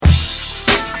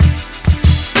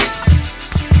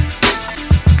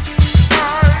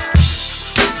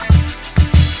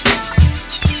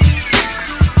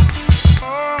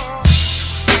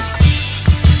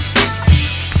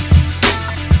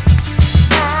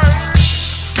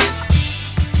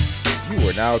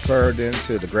now turned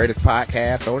into the greatest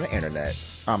podcast on the internet.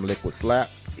 I'm Liquid Slap.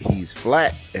 He's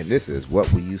Flat, and this is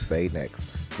What Will You Say Next?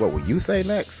 What will you say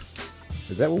next?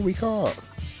 Is that what we call it?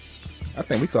 I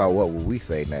think we call it What Will We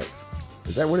Say Next?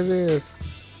 Is that what it is?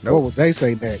 Nope. What would they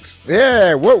say next?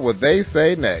 Yeah, what would they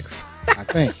say next? I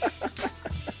think.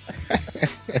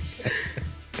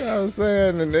 You know what I'm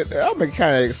saying? And I'm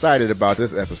kind of excited about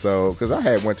this episode because I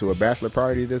had went to a bachelor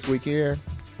party this weekend.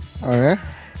 Oh, yeah?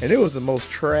 And it was the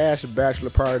most trash bachelor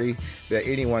party that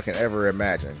anyone can ever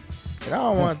imagine. And I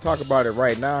don't want to talk about it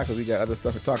right now because we got other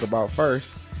stuff to talk about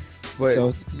first. But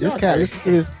so this cat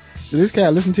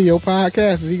listen to your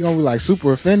podcast? Is he gonna be like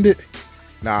super offended?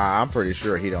 Nah, I'm pretty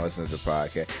sure he don't listen to the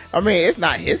podcast. I mean, it's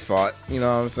not his fault. You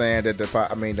know what I'm saying? That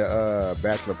the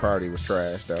bachelor party was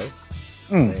trash though.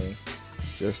 I mean,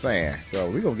 just saying. So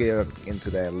we're gonna get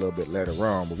into that a little bit later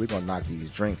on, but we're gonna knock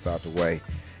these drinks out the way.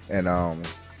 And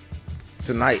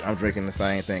tonight I'm drinking the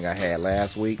same thing I had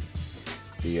last week,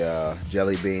 the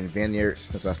Jelly Bean Vineyard,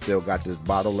 since I still got this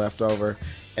bottle left over.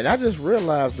 And I just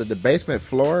realized that the basement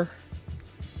floor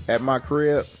at my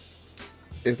crib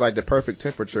is like the perfect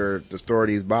temperature to store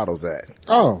these bottles at.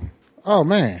 Oh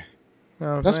man. You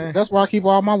know what I'm saying? That's where I keep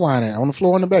all my wine at, on the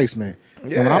floor in the basement.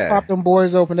 Yeah. And when I pop them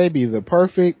boys open, they be the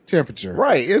perfect temperature.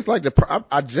 Right. It's like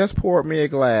I just poured me a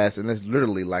glass, and it's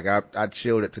literally like I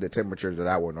chilled it to the temperature that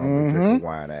I would normally drink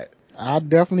wine at. I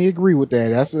definitely agree with that.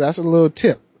 That's a little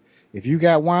tip. If you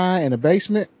got wine in the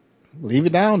basement, leave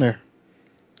it down there.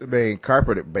 I mean,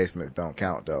 carpeted basements don't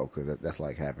count though, because that's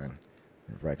like having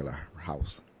a regular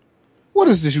house. What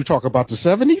is this you talk about, the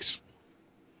 70s?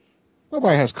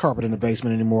 Nobody has carpet in the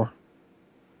basement anymore.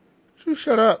 You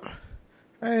shut up.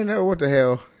 I ain't know what the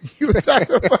hell you were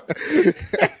talking about.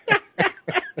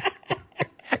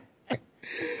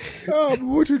 Oh, but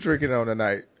what you drinking on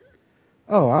tonight?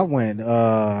 Oh, I went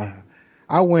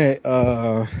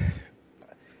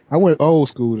old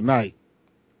school tonight.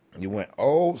 You went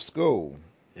old school.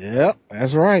 Yep,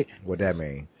 that's right. What that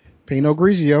mean? Pinot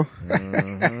Grigio.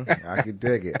 I can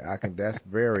dig it. That's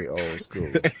very old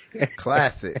school.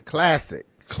 Classic.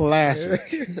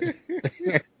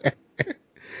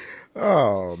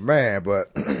 Oh man, but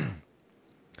a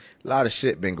lot of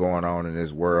shit been going on in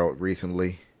this world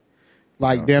recently.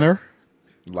 Like dinner.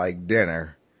 Like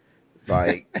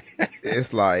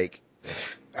it's like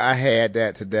I had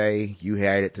that today, you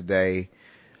had it today,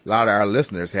 a lot of our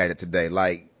listeners had it today.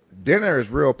 Like dinner is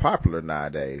real popular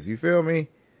nowadays. You feel me?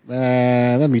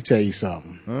 Man, let me tell you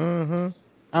something.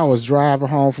 I was driving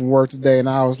home from work today and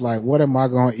I was like, what am I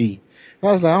going to eat? And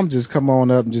I was like, I'm just come on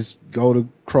up and just go to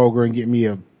Kroger and get me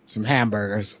some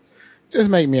hamburgers. Just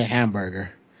make me a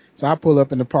hamburger. So I pull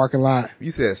up in the parking lot.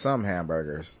 You said some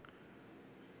hamburgers.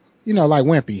 You know, like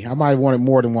Wimpy. I might have wanted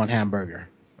more than one hamburger.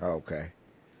 Oh, okay.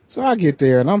 So I get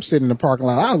there and I'm sitting in the parking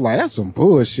lot. I was like, that's some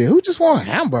bullshit. Who just want a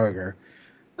hamburger?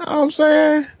 You know what I'm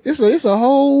saying? It's a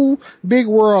whole big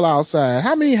world outside.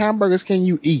 How many hamburgers can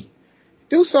you eat?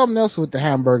 Do something else with the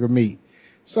hamburger meat.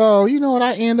 So, you know what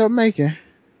I end up making?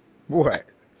 What?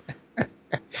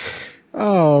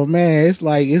 Oh man,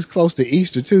 it's close to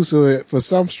Easter too, so for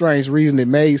some strange reason it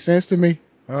made sense to me.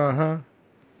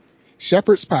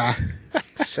 Shepherd's pie.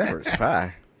 Shepherd's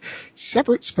pie?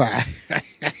 Shepherd's pie.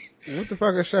 What the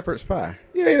fuck is shepherd's pie?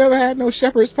 You ain't never had no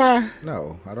shepherd's pie?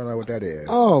 No, I don't know what that is.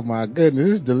 Oh my goodness,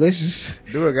 it's delicious.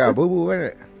 Do it got boo-boo in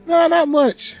it? No, not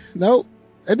much. Nope.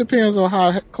 It depends on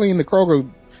how clean the Kroger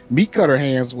meat cutter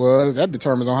hands was. That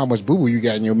determines on how much boo-boo you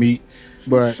got in your meat.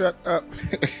 But shut up.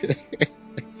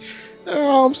 You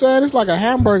know what I'm saying? It's like a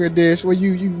hamburger dish where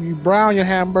you brown your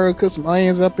hamburger, cut some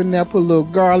onions up in there, put a little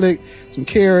garlic, some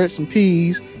carrots, some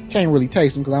peas. Can't really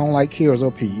taste them because I don't like carrots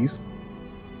or peas.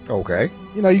 Okay.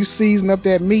 You know, you season up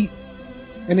that meat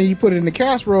and then you put it in the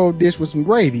casserole dish with some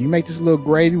gravy. You make this little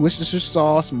gravy, Worcestershire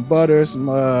sauce, some butter,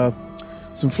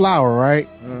 some flour, right?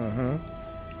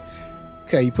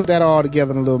 Okay, you put that all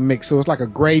together in a little mix. So it's like a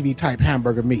gravy type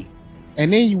hamburger meat.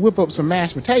 And then you whip up some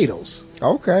mashed potatoes.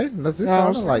 Okay. This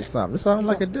sounds like something. This sounds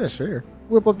like a dish here.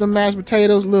 Whip up the mashed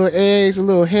potatoes, little eggs, a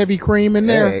little heavy cream in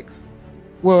there. Eggs?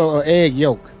 Well, egg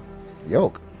yolk.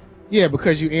 Yolk? Yeah,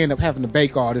 because you end up having to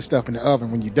bake all this stuff in the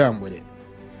oven when you're done with it.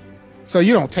 So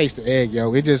you don't taste the egg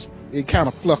yolk. It kind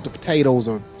of fluffed the potatoes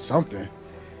or something.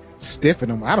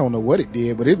 Stiffened them. I don't know what it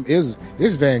did, but it's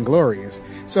vainglorious.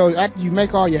 So after you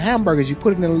make all your hamburgers, you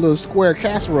put it in a little square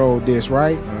casserole dish,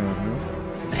 right?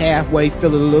 Halfway,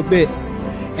 fill it a little bit,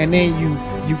 and then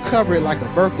you cover it like a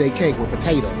birthday cake with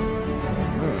potato. You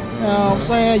know what I'm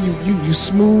saying? You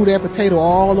smooth that potato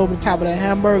all over the top of that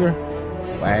hamburger.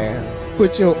 Wow.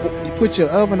 You put your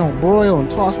oven on broil and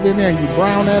toss it in there and you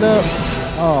brown that up.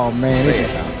 Oh man,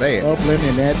 Say it. bubbling,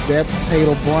 and that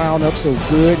potato brown up so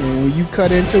good, and when you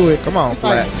cut into it, Come on,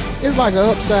 Phlatt. It's like an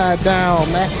upside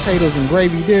down mashed potatoes and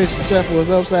gravy dish, except for it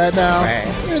was upside down. Man.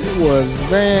 And it was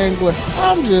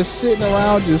I'm just sitting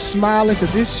around just smiling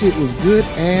because this shit was good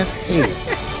as hell.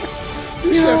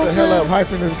 You shut the hell up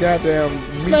hyping this goddamn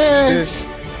meat dish.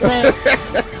 Man,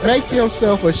 make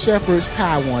yourself a shepherd's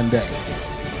pie one day.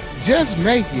 Just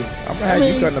make it. I'm gonna have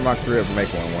you come to my crib and make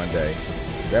one day.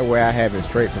 That way I have it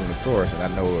straight from the source and I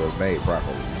know it was made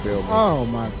properly. You feel me? Oh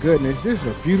my goodness, this is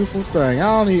a beautiful thing.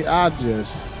 I'm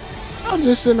just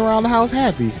sitting around the house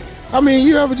happy. I mean,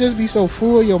 you ever just be so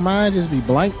full, your mind just be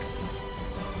blank?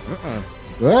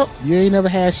 Well, you ain't never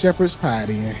had shepherd's pie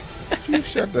then. You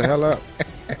shut the hell up.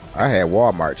 I had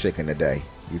Walmart chicken today.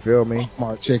 You feel me?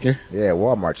 Walmart chicken. Yeah,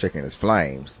 Walmart chicken is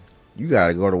flames. You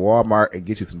gotta go to Walmart and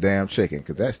get you some damn chicken,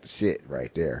 because that's the shit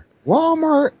right there.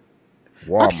 Walmart.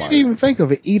 I can't even think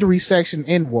of an eatery section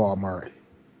in Walmart.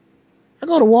 I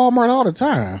go to Walmart all the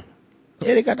time.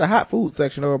 Yeah, they got the hot food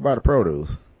section over by the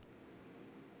produce.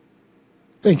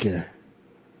 Thinking.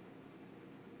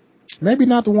 Maybe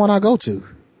not the one I go to.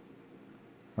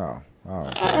 Oh, all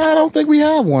right. I don't think we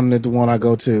have one at the one I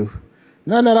go to.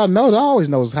 None that I know. I always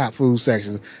know it's hot food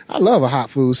sections. I love a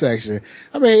hot food section.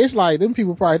 I mean, it's like them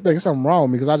people probably think something wrong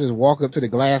with me because I just walk up to the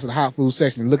glass of the hot food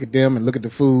section and look at them and look at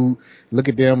the food, look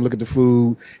at them, look at the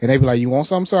food, and they be like, "You want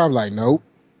something, sir?" I'm like, "Nope."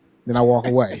 Then I walk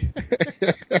away.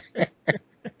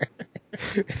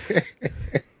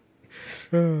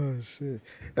 Oh shit!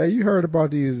 Hey, you heard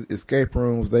about these escape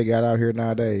rooms they got out here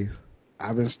nowadays?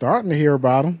 I've been starting to hear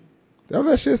about them. Don't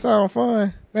that shit sound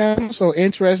fun? Man, I'm so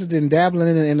interested in dabbling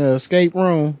in an escape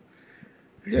room.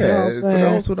 Yeah, you know for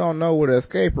those who don't know what an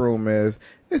escape room is,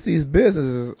 it's these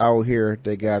businesses out here.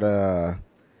 They got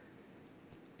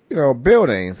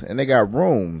buildings, and they got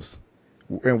rooms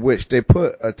in which they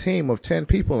put a team of 10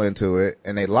 people into it,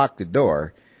 and they lock the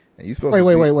door. And you supposed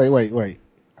wait.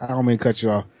 I don't mean to cut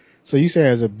you off. So you say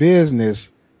as a business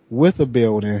with a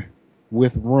building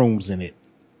with rooms in it?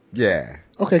 Yeah.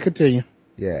 Okay, continue.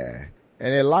 Yeah.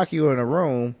 And they lock you in a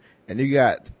room, and you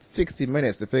got 60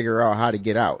 minutes to figure out how to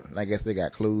get out. And I guess they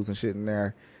got clues and shit in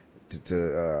there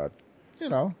to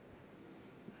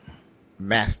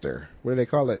master. What do they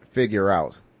call it? Figure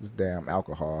out. This damn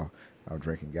alcohol I'm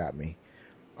drinking got me.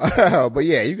 But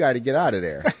yeah, you got to get out of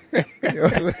there. You know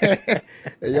what I'm saying?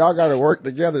 And y'all got to work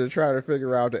together to try to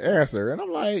figure out the answer. And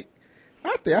I'm like,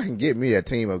 I think I can get me a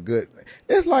team of good.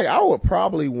 It's like I would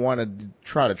probably want to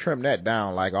try to trim that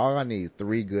down. Like all I need is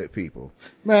 3 good people.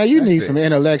 Man, you need some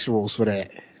intellectuals for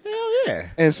that. Hell yeah.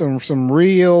 And some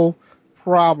real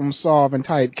problem solving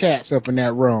type cats up in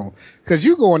that room. Cause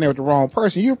you go in there with the wrong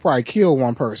person, you'll probably kill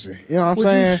one person. You know what I'm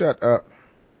saying? You shut up.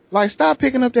 Like, stop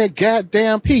picking up that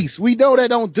goddamn piece. We know that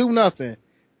don't do nothing.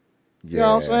 Yeah, you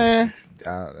know what I'm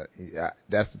saying?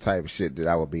 That's the type of shit that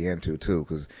I would be into too,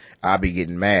 because I'll be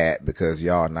getting mad because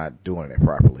y'all not doing it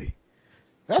properly.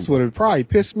 That's what would probably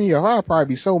piss me off. I'd probably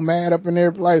be so mad up in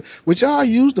there. Like, would y'all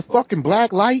use the fucking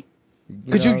black light?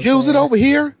 Could you use it over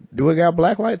here? Do we got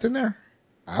black lights in there?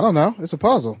 I don't know. It's a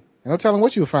puzzle. And no telling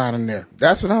what you'll find in there.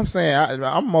 That's what I'm saying.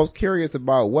 I'm most curious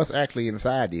about what's actually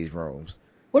inside these rooms.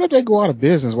 What if they go out of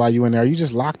business while you in there? Are you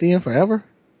just locked in forever?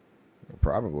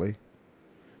 Probably.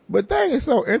 But thing is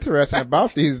so interesting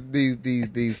about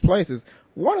these places.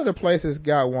 One of the places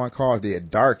got one called the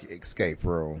Dark Escape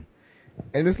Room.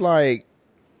 And it's like,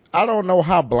 I don't know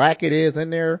how black it is in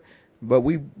there, but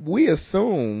we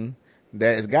assume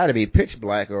that it's got to be pitch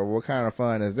black, or what kind of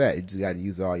fun is that? You just got to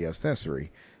use all your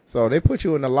sensory. So they put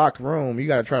you in a locked room. You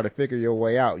got to try to figure your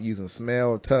way out using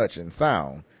smell, touch, and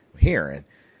sound, hearing.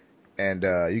 And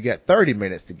you got 30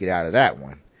 minutes to get out of that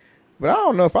one. But I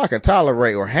don't know if I can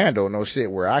tolerate or handle no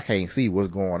shit where I can't see what's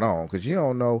going on, because you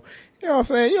don't know, you know what I'm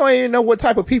saying? You don't even know what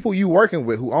type of people you working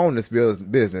with who own this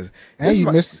business. And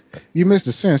you missed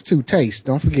the sense too. Taste.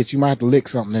 Don't forget, you might have to lick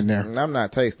something in there. I'm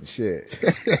not tasting shit.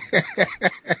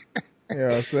 You know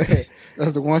what I'm saying?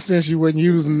 That's the one sense you wouldn't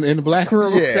use in the black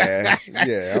room. Yeah,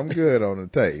 I'm good on the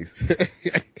taste.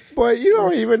 But you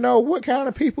don't even know what kind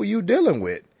of people you dealing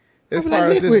with. As far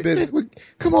as this business,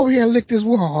 come over here and lick this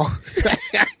wall.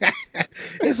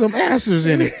 There's some answers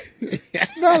in it.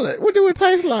 Smell it. What do it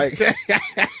taste like?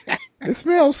 It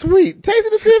smells sweet. Taste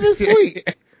it to see if it's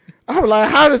sweet. I'm like,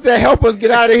 how does that help us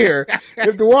get out of here?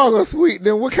 If the walls are sweet,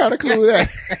 then what kind of clue is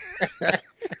that?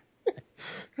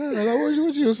 I don't know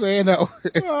what you were saying though.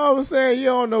 Well, I was saying you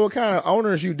don't know what kind of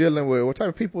owners you dealing with, what type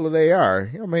of people they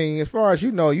are. I mean, as far as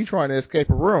you know, you trying to escape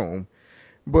a room.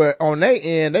 But on their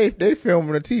end, they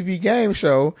filming a TV game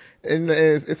show, and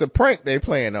it's a prank they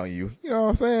playing on you. You know what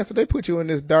I'm saying? So they put you in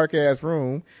this dark ass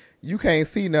room. you can't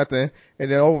see nothing,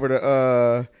 and then over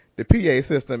the PA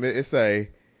system, it say,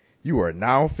 "You are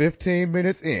now 15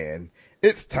 minutes in.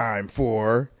 It's time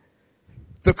for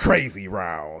the crazy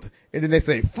round." And then they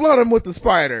say, "Flood them with the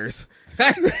spiders."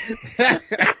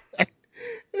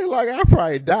 It's like, I'll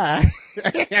probably die.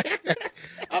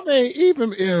 I mean,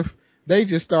 even if they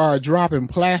just start dropping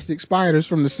plastic spiders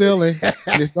from the ceiling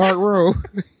in this dark room,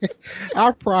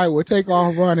 I probably would take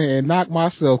off running and knock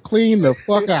myself clean the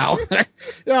fuck out. You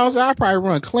know what I'm saying? I probably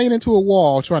run clean into a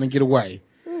wall trying to get away.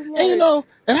 Like, and you know,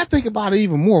 and I think about it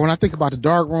even more when I think about the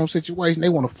dark room situation. They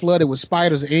want to flood it with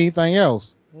spiders or anything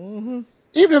else. Mm-hmm.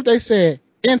 Even if they said,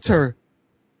 enter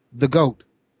the goat.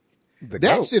 That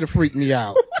goat should have freaked me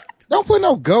out. Don't put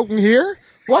no goat in here.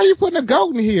 Why are you putting a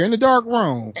goat in here in the dark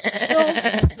room?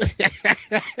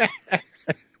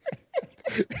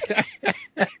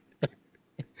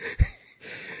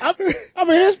 I mean,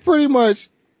 it's pretty much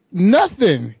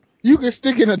nothing you can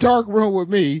stick in a dark room with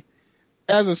me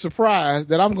as a surprise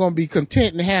that I'm going to be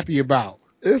content and happy about.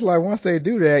 It's like once they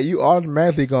do that, you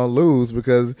automatically gonna lose,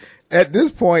 because at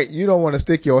this point you don't want to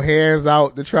stick your hands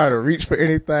out to try to reach for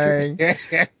anything.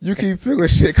 You keep feeling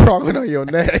shit crawling on your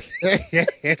neck.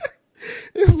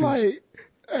 It's like,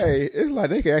 hey, it's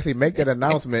like they can actually make that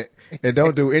announcement and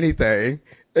don't do anything.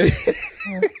 I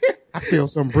feel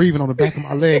something breathing on the back of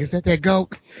my leg. Is that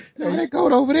goat? No, that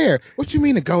goat over there. What you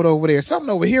mean the goat over there?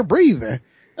 Something over here breathing.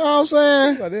 You know what I'm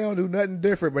saying? Like, they don't do nothing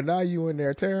different, but now you in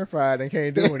there terrified and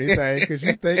can't do anything because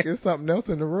you think there's something else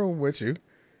in the room with you.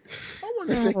 I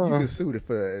wonder if you could sue it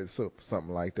for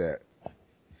something like that.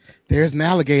 There's an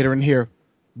alligator in here,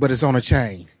 but it's on a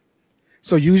chain.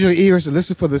 So use your ears to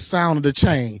listen for the sound of the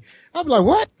chain. I'm like,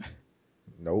 what?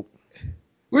 Nope.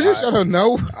 Would you shut up?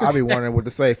 No. I'll be wondering what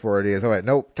the safe word is. All right,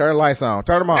 nope. Turn the lights on.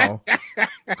 Turn them on.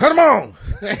 Turn them on.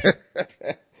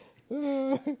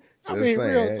 I mean,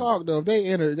 real talk though.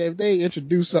 If they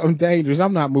introduce something dangerous,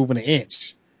 I'm not moving an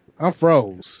inch. I'm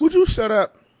froze. Would you shut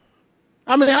up?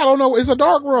 I mean, I don't know. It's a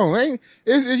dark room.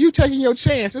 Is you taking your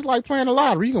chance? It's like playing a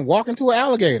lottery. You can walk into an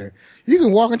alligator. You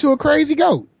can walk into a crazy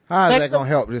goat. How is that gonna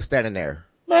help? Just standing there.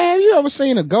 Man, you ever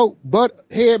seen a goat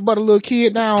head butt a little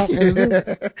kid down?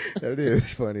 That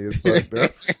is funny as fuck though.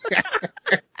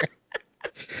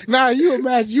 Now you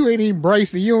imagine you ain't even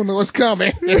bracing. You don't know what's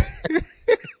coming.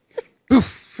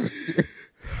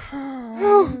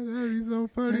 Oh, that'd be so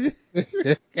funny.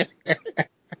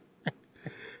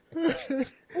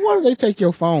 Why do they take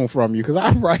your phone from you? Because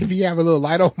I'd probably be having a little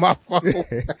light on my phone.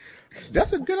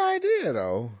 That's a good idea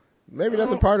though. Maybe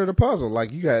that's a part of the puzzle.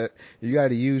 Like you got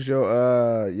to use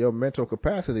your mental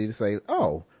capacity to say,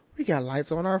 oh, we got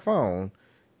lights on our phone,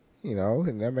 you know,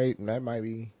 and that might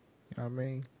be. I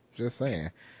mean, just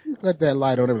saying. You cut that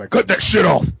light on, they're like, cut that shit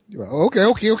off. You're like,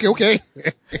 okay.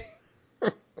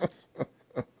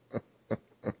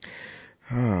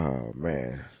 Oh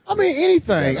man. I mean,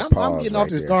 anything. I'm getting off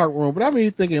this dark room, but I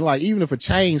mean thinking like even if a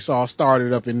chainsaw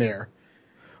started up in there.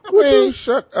 Would you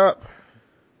shut up?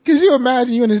 Cause you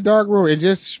imagine you in this dark room and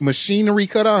just machinery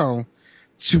cut on.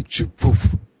 Choo choo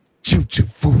poof. Choo choo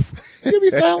poof. You'll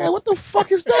be saying like, what the fuck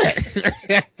is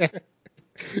that?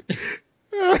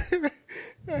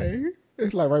 Hey,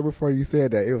 it's like right before you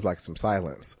said that, it was like some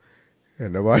silence.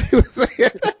 And nobody was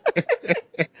saying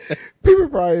People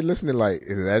probably listening like,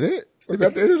 is that it? Is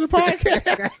that the end of the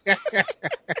podcast?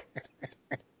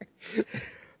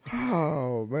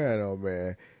 Oh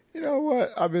man. You know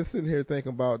what I've been sitting here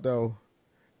thinking about though?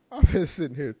 I've been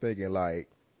sitting here thinking like,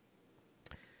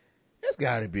 there's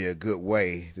got to be a good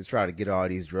way to try to get all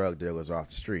these drug dealers off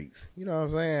the streets. You know what I'm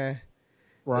saying?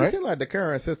 Right. It seems like the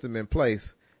current system in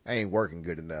place ain't working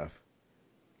good enough.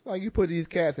 Like you put these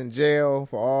cats in jail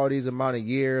for all these amount of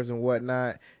years and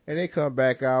whatnot, and they come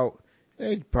back out,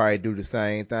 they probably do the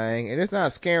same thing, and it's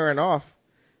not scaring off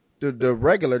the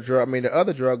regular the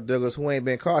other drug dealers who ain't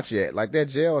been caught yet. Like that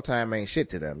jail time ain't shit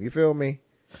to them. You feel me?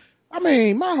 I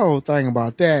mean, my whole thing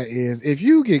about that is if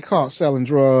you get caught selling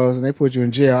drugs and they put you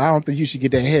in jail, I don't think you should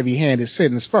get that heavy-handed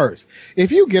sentence first.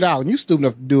 If you get out and you stupid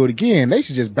enough to do it again, they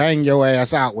should just bang your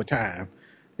ass out with time.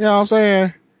 You know what I'm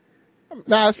saying?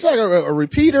 Now, a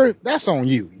repeater, that's on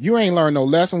you. You ain't learned no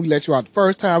lesson. We let you out the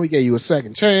first time. We gave you a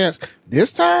second chance.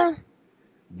 This time,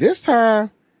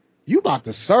 you about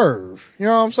to serve. You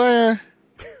know what I'm saying?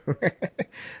 That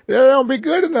don't be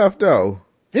good enough, though.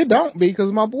 It don't be,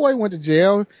 because my boy went to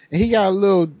jail, and he got a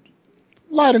little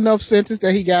light enough sentence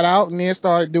that he got out and then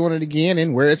started doing it again.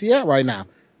 And where is he at right now?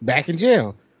 Back in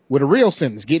jail with a real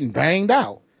sentence, getting banged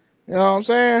out. You know what I'm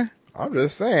saying? I'm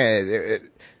just saying,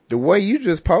 the way you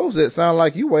just posed it sounds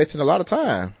like you wasting a lot of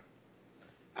time.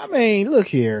 I mean, look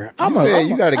here. You said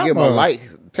you got to give him a light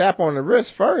tap on the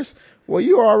wrist first. Well,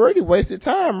 you already wasted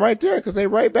time right there because they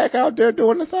right back out there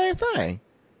doing the same thing.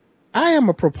 I am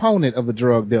a proponent of the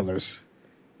drug dealers.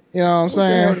 You know what I'm What the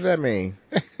hell saying? does that mean?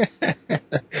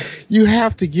 You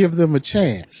have to give them a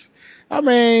chance. I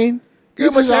mean,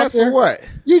 Give them a chance for what?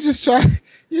 you just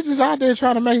out there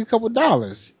trying to make a couple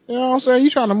dollars. You know what I'm saying? You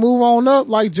trying to move on up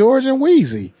like George and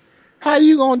Wheezy. How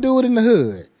you gonna do it in the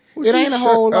hood? It ain't a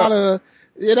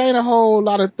whole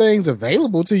lot of things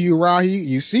available to you around here.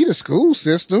 You see the school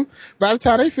system. By the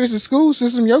time they finish the school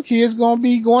system, your kids gonna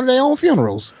be going to their own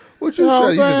funerals. What you sure?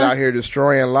 You just out here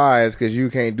destroying lives because you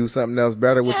can't do something else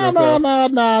better with yourself?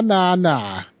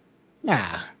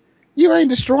 Nah. You ain't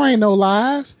destroying no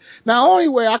lives. Now, only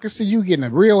way I can see you getting a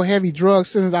real heavy drug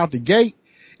sentence out the gate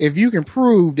if you can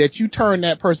prove that you turned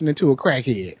that person into a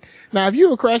crackhead. Now, if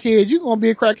you're a crackhead, you're going to be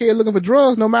a crackhead looking for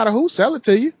drugs no matter who sell it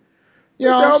to you. It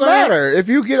don't matter. If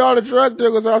you get all the drug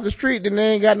dealers off the street, then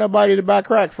they ain't got nobody to buy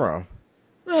crack from.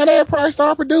 Man, they'll probably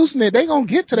start producing it. They gonna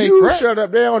get to their crack. You shut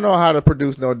up. They don't know how to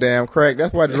produce no damn crack.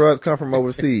 That's why drugs come from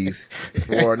overseas.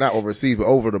 Or not overseas, but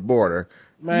over the border.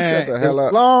 Man, you shut the hell up.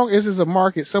 As long as it's a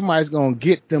market, somebody's gonna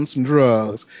get them some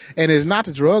drugs. And it's not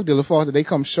the drug dealer fault that they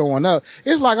come showing up.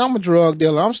 It's like I'm a drug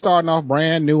dealer. I'm starting off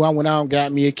brand new. I went out and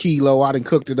got me a kilo. I done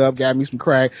cooked it up, got me some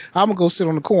crack. I'm gonna go sit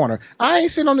on the corner. I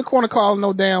ain't sitting on the corner calling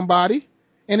no damn body.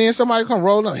 And then somebody come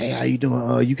rolling up, hey, how you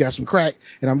doing? You got some crack?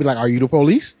 And I'm be like, are you the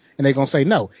police? And they gonna say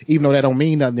no. Even though that don't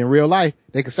mean nothing in real life,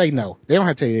 they can say no. They don't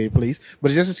have to tell you they're the police.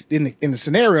 But it's just in the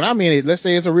scenario, and I mean, let's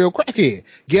say it's a real crackhead.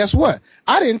 Guess what?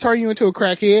 I didn't turn you into a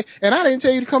crackhead, and I didn't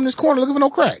tell you to come to this corner looking for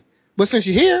no crack. But since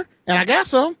you're here, and I got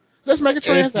some, let's make a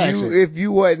transaction. If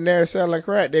you wasn't there selling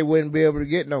crack, they wouldn't be able to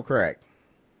get no crack.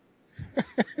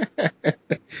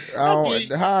 How is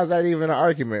that even an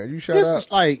argument? You shut up. This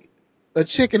is like a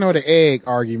chicken or the egg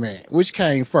argument. Which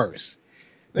came first?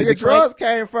 Nigga, drugs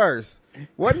came first.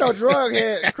 Wasn't no drug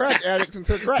head crack addicts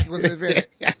until crack was invented.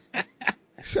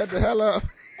 Shut the hell up.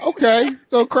 Okay,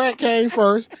 so crack came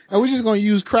first, and we're just gonna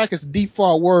use crack as the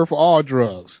default word for all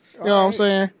drugs. You know what I'm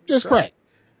saying? Just crack.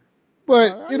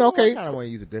 But okay. I kind of want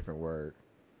to use a different word.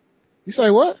 You say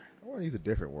what? I want to use a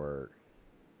different word.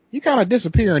 You kind of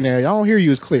disappearing there. I don't hear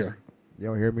you as clear. You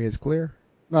don't hear me as clear?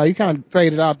 No, you kind of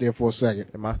faded out there for a second.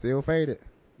 Am I still faded?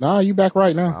 No, you back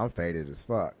right now. I'm faded as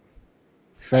fuck.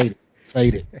 Faded.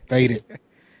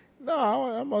 No,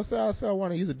 I'm gonna say I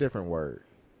want to use a different word.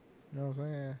 You know what I'm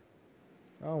saying?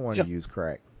 I don't want to use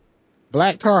crack.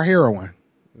 Black tar heroin.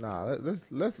 Nah, let's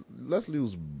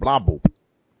use blobble.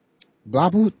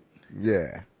 Blobble?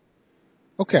 Yeah.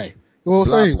 Okay. Well,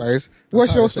 so anyways,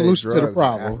 what's your solution to the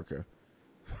problem?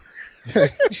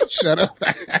 Shut up.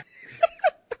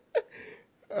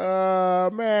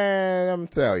 Man, I'm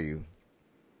telling you.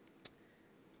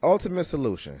 Ultimate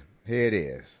solution. Here it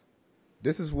is.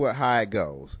 This is how it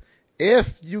goes.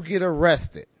 If you get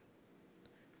arrested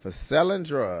for selling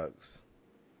drugs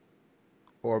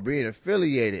or being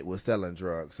affiliated with selling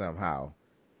drugs somehow,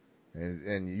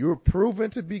 and you're proven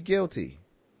to be guilty,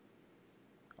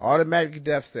 automatic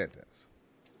death sentence.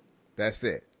 That's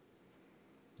it.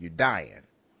 You're dying.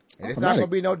 And it's not going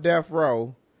to be no death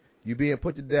row. You're being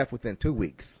put to death within 2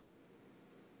 weeks.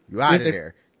 You out of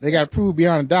there. They got to prove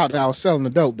beyond a doubt that I was selling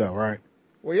the dope, though, right?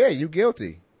 Well, yeah, you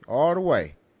guilty all the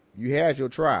way. You had your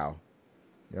trial.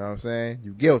 You know what I'm saying?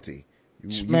 You guilty.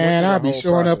 Man, I'll be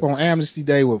showing up on Amnesty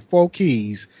Day with 4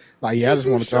 keys. Like, yeah, I just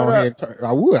want to go ahead.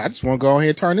 I just want to go ahead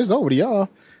and turn this over to y'all.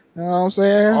 You know what I'm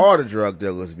saying? All the drug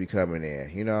dealers be coming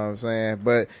in. You know what I'm saying?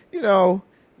 But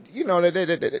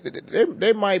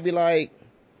they might be like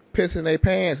pissing their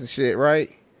pants and shit,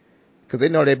 right? Because they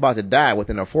know they about to die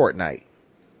within a fortnight.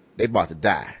 They about to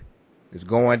die. It's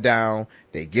going down.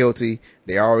 They guilty.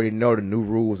 They already know the new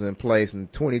rules in place, and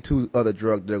 22 other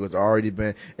drug dealers already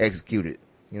been executed.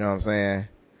 You know what I'm saying?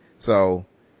 So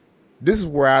this is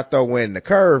where I throw in the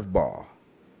curveball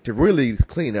to really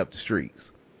clean up the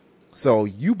streets. So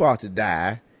you about to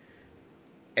die,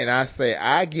 and I say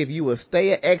I give you a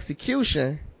stay of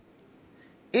execution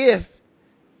if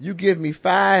you give me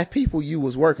 5 people you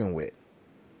was working with.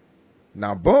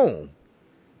 Now, boom.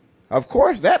 Of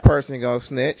course, that person gonna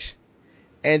snitch.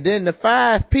 And then the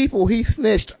 5 people he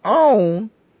snitched on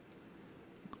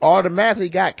automatically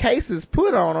got cases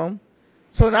put on them.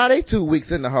 So now they 2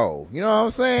 weeks in the hole. You know what I'm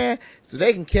saying? So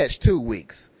they can catch 2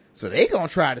 weeks. So they gonna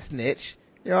try to snitch.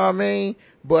 You know what I mean?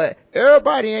 But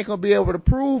everybody ain't gonna be able to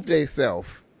prove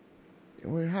theyself.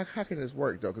 How can this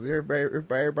work though? Cause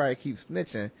everybody keeps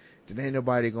snitching. Then ain't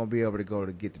nobody gonna be able to go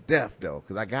to get to death though.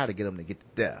 Cause I gotta get them to get to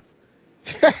death.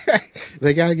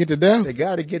 They gotta get to death? They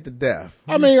gotta get to death.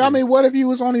 I mean, what if you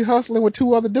was only hustling with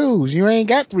 2 other dudes? You ain't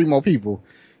got 3 more people.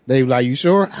 They be like, you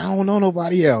sure? I don't know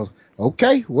nobody else.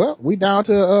 Okay, well, we down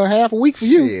to half a week for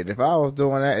you. Shit, if I was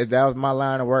doing that, if that was my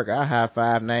line of work, I'd have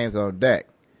 5 names on deck.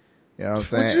 You know what I'm Would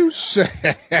saying? you say?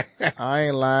 I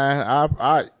ain't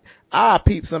lying. I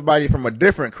peep somebody from a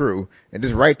different crew and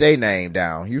just write their name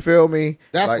down. You feel me?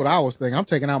 That's Like, what I was thinking. I'm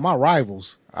taking out my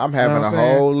rivals. I'm You know what having I'm a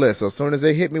saying? whole list. So as soon as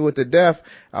they hit me with the death,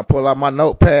 I pull out my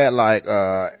notepad like,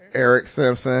 Eric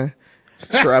Simpson,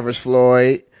 Travis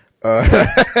Floyd,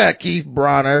 Keith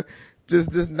Bronner,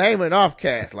 just naming off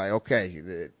cats. Like,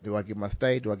 okay, do I get my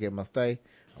stay? Do I get my stay?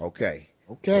 Okay.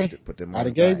 Okay. Put them I on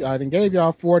the done thing. gave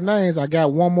y'all 4 names. I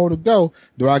got 1 more to go.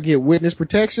 Do I get witness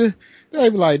protection? They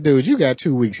be like, dude, you got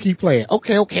 2 weeks. Keep playing.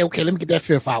 Okay. Let me get that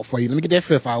 5th out for you.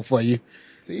 You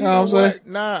See, know you what know I'm saying? what?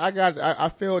 Nah, I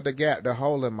filled the gap, the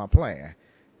hole in my plan.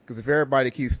 Cause if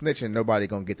everybody keeps snitching, nobody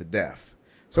gonna get to death.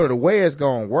 So the way it's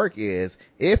gonna work is,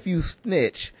 if you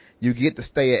snitch, you get to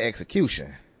stay at execution.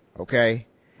 Okay?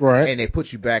 Right. And they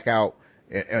put you back out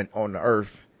on the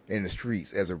earth in the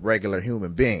streets as a regular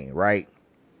human being, right?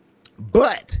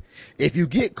 But if you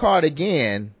get caught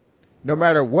again, no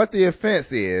matter what the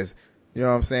offense is, you know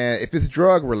what I'm saying? If it's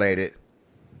drug related,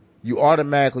 you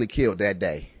automatically killed that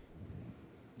day.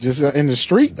 Just in the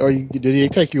street, or did they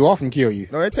take you off and kill you?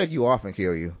 No, they take you off and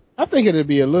kill you. I think it'd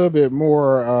be a little bit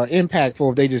more impactful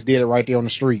if they just did it right there on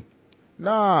the street.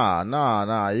 Nah.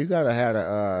 You gotta have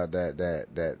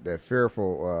that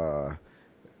fearful,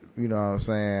 you know what I'm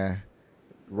saying,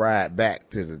 ride back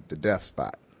to the death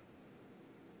spot.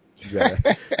 You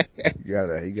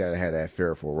gotta have that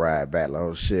fearful ride back. Like,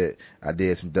 oh shit, I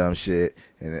did some dumb shit,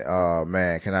 and oh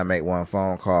man, can I make one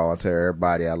phone call and tell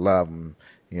everybody I love them?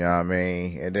 You know what I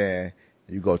mean? And then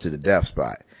you go to the death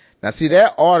spot. Now see,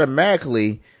 that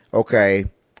automatically, okay,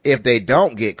 if they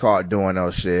don't get caught doing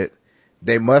no shit,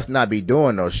 they must not be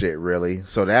doing no shit really.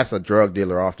 So that's a drug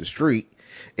dealer off the street.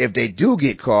 If they do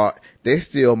get caught, they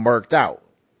still murked out.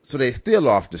 So they still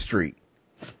off the street.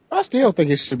 I still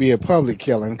think it should be a public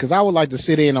killing, because I would like to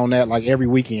sit in on that like every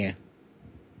weekend.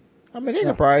 I mean, they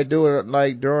could probably do it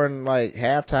like during like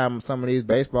halftime of some of these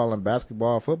baseball and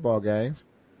basketball, football games.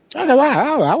 I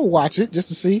would watch it just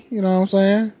to see, you know what I'm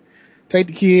saying? Take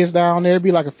the kids down there,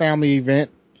 be like a family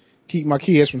event. Keep my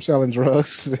kids from selling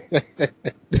drugs.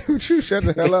 Dude, you shut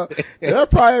the hell up. That'll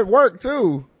probably work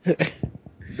too.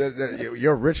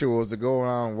 Your rituals to go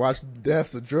around and watch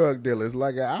deaths of drug dealers.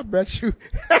 Like, I bet you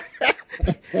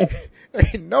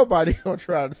ain't nobody gonna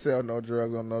try to sell no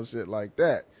drugs on no shit like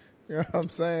that. You know what I'm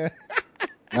saying?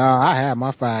 No, I had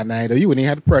my 5 names though. You wouldn't even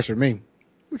have to pressure me.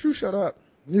 Would you shut up?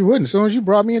 You wouldn't. As soon as you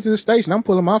brought me into the station, I'm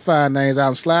pulling my 5 names out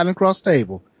and sliding across the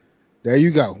table. There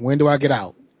you go. When do I get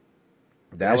out?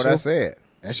 That's what I said.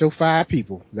 That's your 5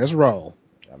 people. Let's roll.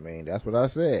 I mean, that's what I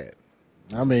said.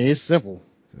 I mean, it's simple.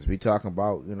 Since we talking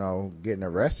about, you know, getting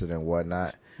arrested and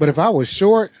whatnot. But if I was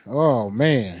short, oh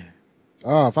man.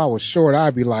 Oh, if I was short,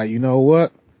 I'd be like, you know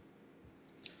what?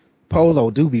 Polo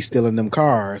do be stealing them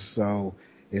cars, so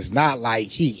it's not like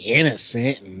he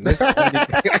innocent. And this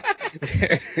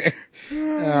you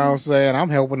know what I'm saying? I'm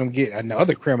helping him get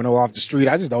another criminal off the street.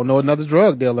 I just don't know another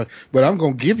drug dealer, but I'm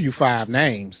going to give you 5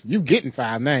 names. You getting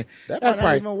 5 names. That might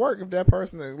not even work if that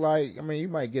person is like, I mean, you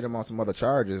might get him on some other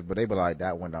charges, but they be like,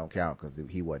 that one don't count because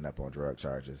he wasn't up on drug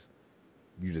charges.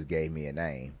 You just gave me a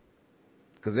name.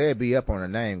 Because they'd be up on a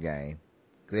name game.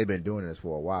 Because they've been doing this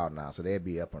for a while now, so they'd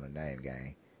be up on a name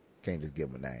game. Can't just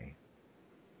give them a name.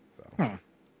 So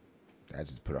I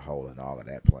just put a hole in all of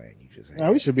that plan you just had.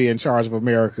 Now, we should be in charge of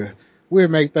America. We'll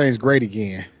make things great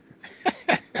again.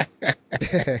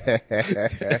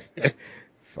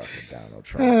 Fucking Donald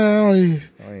Trump. I don't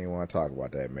even want to talk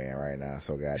about that man right now.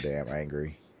 So goddamn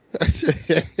angry.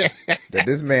 That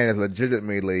this man is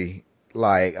legitimately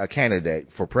like a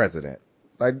candidate for president.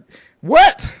 Like,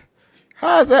 what?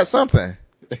 How is that something?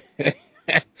 It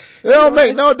don't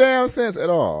make no damn sense at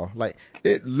all. Like,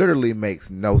 it literally makes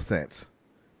no sense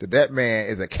that man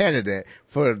is a candidate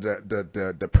for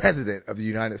the president of the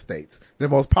United States, the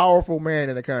most powerful man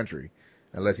in the country,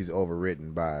 unless he's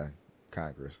overridden by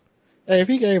Congress. Hey, if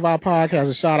he gave our podcast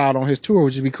a shout out on his tour,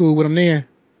 would you be cool with him then?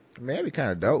 I mean, that'd be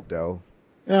kind of dope though.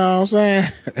 You know what I'm saying?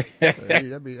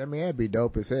 That'd be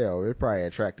dope as hell. It'd probably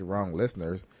attract the wrong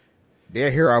listeners.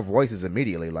 They'll hear our voices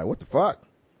immediately, like, what the fuck?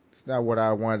 It's not what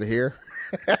I wanted to hear.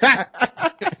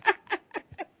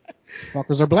 These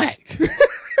fuckers are black.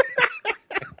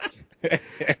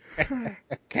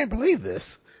 Can't believe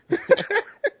this.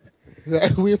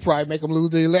 We'll probably make them lose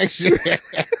the election.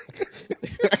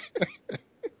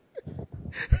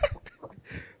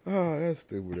 Oh, that's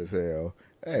stupid as hell.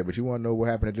 Hey, but you want to know what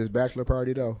happened at this bachelor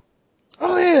party though?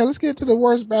 Oh yeah, let's get to the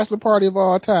worst bachelor party of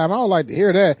all time. I would like to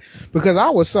hear that because I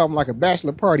was something like a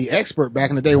bachelor party expert back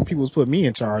in the day when people was putting me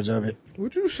in charge of it.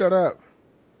 Would you shut up?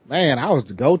 Man, I was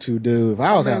the go-to dude. If I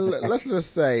I was mean, out there. let's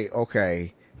just say,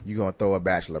 okay, you're gonna throw a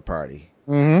bachelor party.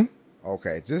 Mm-hmm.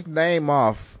 Okay, just name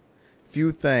off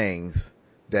few things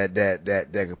that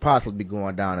could possibly be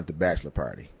going down at the bachelor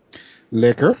party.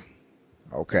 Liquor.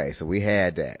 Okay, so we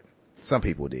had that. Some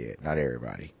people did, not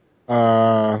everybody.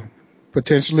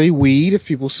 Potentially weed if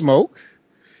people smoke.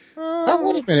 Wait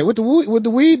a minute. Would the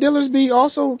weed dealers be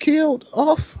also killed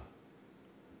off?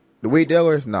 The weed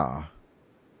dealers, nah.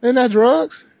 Isn't that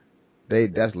drugs?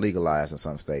 That's legalized in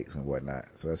some states and whatnot,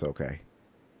 so that's okay.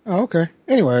 Oh, okay.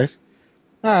 Anyways,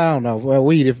 I don't know. Well,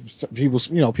 weed if people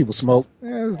smoke.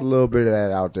 Yeah, there's a little bit of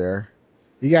that out there.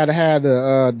 You got to have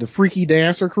the freaky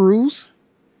dancer crews.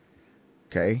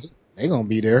 Okay. They gonna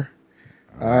be there.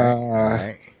 All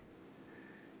right.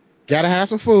 Gotta have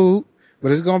some food,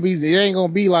 but it ain't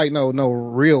gonna be like no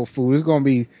real food. It's gonna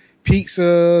be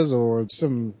pizzas or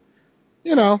some,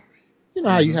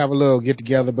 how you have a little get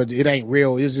together, but it ain't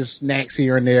real. It's just snacks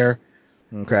here and there.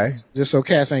 Okay. Just so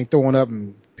cats ain't throwing up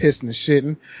and pissing and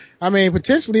shitting. I mean,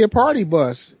 potentially a party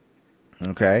bus.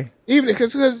 Okay. Even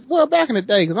because back in the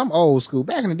day, because I'm old school.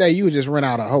 Back in the day, you would just rent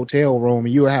out a hotel room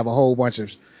and you would have a whole bunch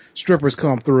of strippers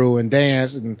come through and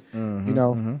dance and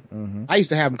I used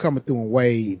to have them coming through in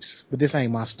waves, but this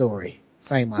ain't my story. This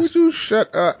ain't my story. Would you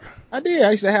shut up? I did.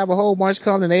 I used to have a whole bunch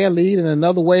come and they'd lead and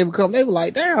another wave would come. They were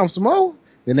like, damn, some more.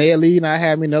 Then they'd lead and I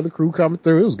had me another crew coming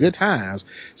through. It was good times.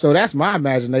 So that's my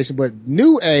imagination, but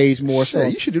new age more so.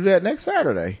 You should do that next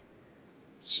Saturday.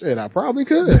 Shit, I probably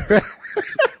could.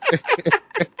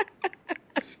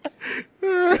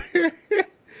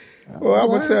 Well, I'm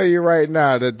gonna tell you right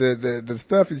now that the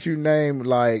stuff that you named,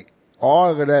 like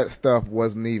all of that stuff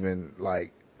wasn't even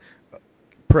like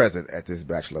present at this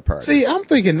bachelor party. See, I'm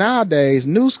thinking nowadays,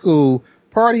 new school,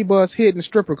 party bus hitting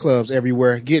stripper clubs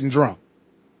everywhere, getting drunk.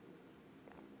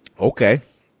 Okay.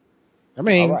 I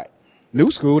mean, all right.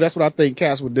 New school, that's what I think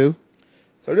cats would do.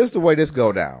 So this is the way this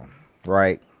go down,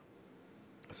 right?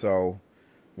 So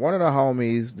one of the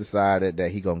homies decided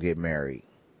that he gonna get married.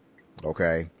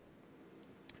 Okay.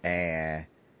 And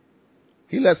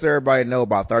he lets everybody know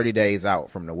about 30 days out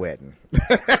from the wedding.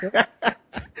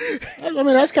 I mean,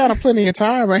 that's kind of plenty of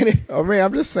time, ain't it? I mean,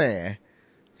 I'm just saying.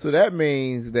 So that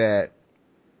means that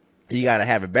you got to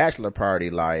have a bachelor party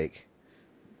like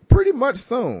pretty much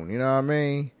soon. You know what I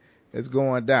mean? It's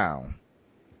going down.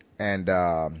 And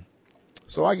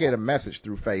so I get a message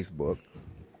through Facebook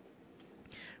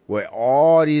with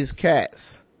all these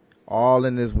cats all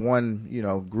in this one,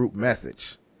 group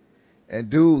message. And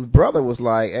dude's brother was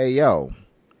like, hey, yo,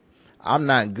 I'm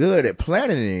not good at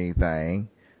planning anything,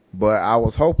 but I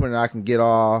was hoping I can get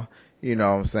all, you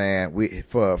know what I'm saying,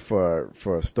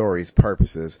 for story's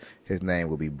purposes, his name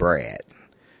will be Brad.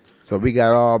 So we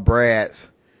got all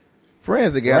Brad's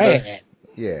friends together. Brad.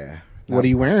 Yeah. What are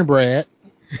you wearing, Brad?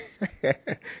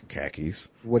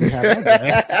 Khakis. What do you have on,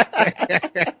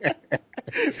 Brad?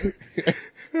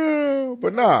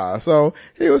 But nah, so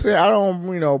he was saying, I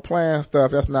don't, plan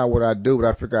stuff. That's not what I do, but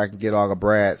I figure I can get all of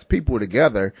Brad's people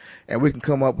together and we can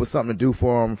come up with something to do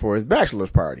for him for his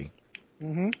bachelor's party.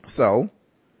 Mm-hmm. So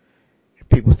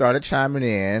people started chiming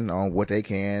in on what they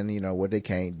can, what they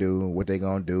can't do, what they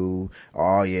gonna do.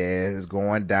 Oh yeah, it's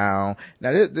going down.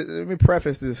 Now let me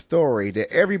preface this story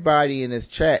that everybody in this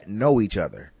chat know each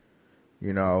other,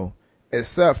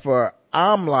 except for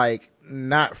I'm like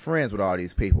not friends with all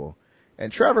these people.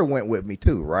 And Trevor went with me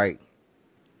too, right?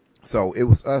 So it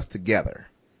was us together,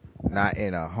 not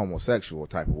in a homosexual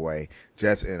type of way,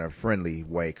 just in a friendly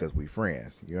way because we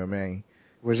friends. You know what I mean?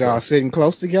 Was y'all sitting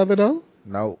close together though?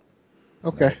 Nope.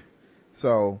 Okay. Nope.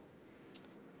 So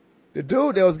the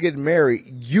dude that was getting married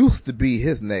used to be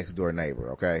his next door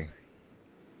neighbor, okay?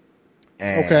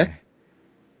 And okay.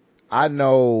 I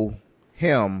know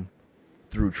him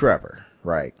through Trevor,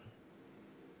 right?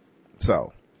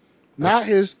 So not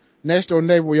his next door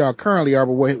neighbor where y'all currently are,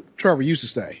 but where Trevor used to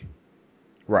stay.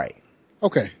 Right.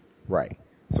 Okay. Right.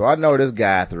 So I know this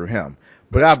guy through him,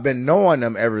 but I've been knowing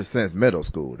him ever since middle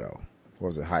school though. Or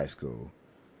was it high school?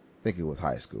 I think it was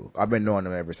high school. I've been knowing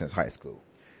him ever since high school.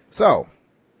 So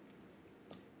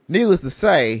needless to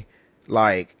say,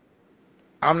 like,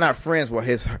 I'm not friends with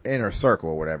his inner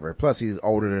circle or whatever. Plus he's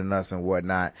older than us and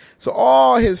whatnot. So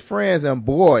all his friends and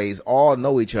boys all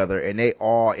know each other and they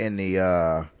all in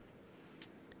the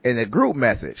group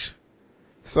message.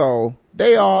 So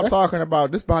They all talking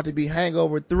about this about to be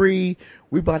Hangover 3.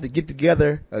 We about to get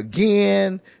together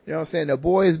again. You know what I'm saying? The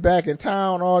boys back in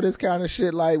town, all this kind of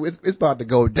shit. Like, it's about to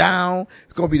go down.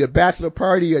 It's going to be the bachelor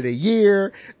party of the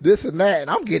year, this and that. And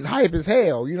I'm getting hype as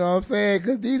hell. You know what I'm saying?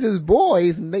 Cause these is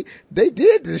boys and they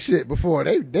did this shit before.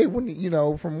 They wouldn't, you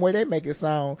know, from where they make it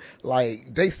sound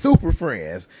like they super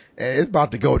friends. And it's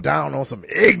about to go down on some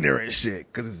ignorant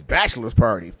shit. Cause it's bachelor's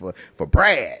party for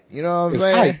Brad. You know what I'm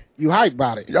saying? Hype. You hype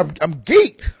about it. I'm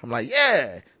geeked. I'm like,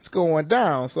 yeah, it's going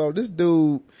down. So this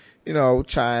dude, you know,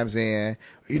 chimes in,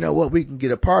 you know what, we can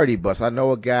get a party bus. I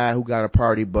know a guy who got a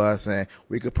party bus and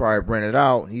we could probably rent it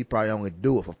out. He probably only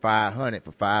do it for $500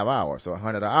 for 5 hours. So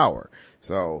 $100 an hour.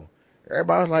 So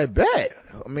everybody was like, bet.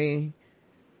 I mean,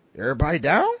 everybody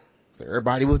down? So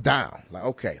everybody was down. Like,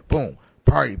 okay, boom,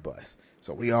 party bus.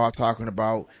 So we all talking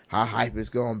about how hype it's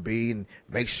going to be and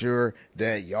make sure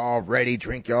that y'all ready,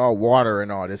 drink y'all water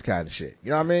and all this kind of shit.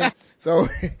 You know what I mean? So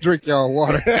drink y'all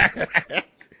water.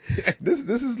 This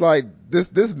is like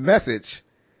this message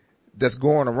that's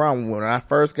going around. When I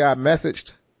first got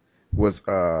messaged was,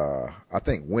 I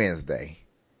think Wednesday,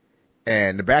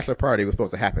 and the bachelor party was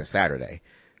supposed to happen Saturday.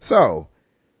 So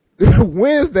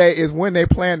Wednesday is when they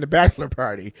planned the bachelor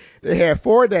party. They had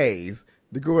 4 days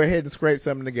to go ahead and scrape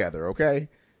something together. Okay.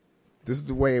 This is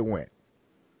the way it went.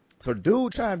 So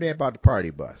dude chimed in about the party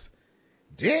bus.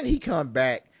 Then he come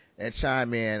back and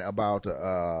chime in about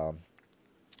the,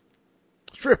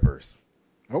 strippers.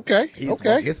 Okay. He's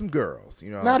gonna get some girls.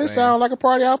 You know what now I'm this saying? sounds like a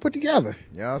party I'll put together.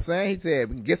 You know what I'm saying? He said,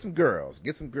 we can get some girls.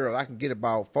 Get some girls. I can get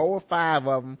about 4 or 5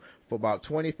 of them for about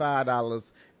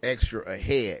 $25 extra a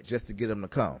head just to get them to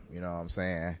come. You know what I'm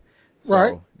saying? So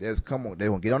right. They're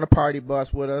gonna get on the party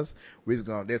bus with us. They're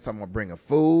talking about bringing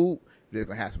food. They're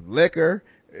gonna have some liquor.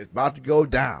 It's about to go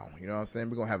down. You know what I'm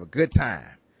saying? We're gonna have a good time.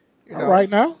 You know? All right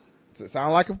now. So it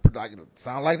sound like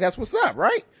that's what's up,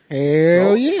 right?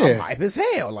 Hell yeah. I'm hype as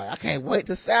hell. Like, I can't wait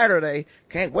till Saturday.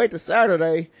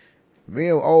 Me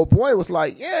and old boy was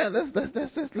like, yeah, let's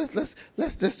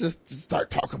just start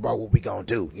talking about what we gonna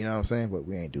do. You know what I'm saying? But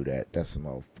we ain't do that. That's some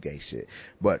old gay shit.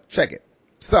 But check it.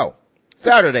 So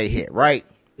Saturday hit, right?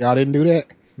 Y'all didn't do that?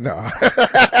 No.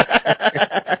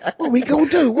 What we gonna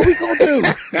do?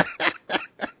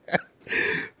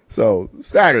 So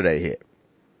Saturday hit.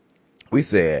 We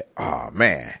said, oh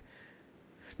man.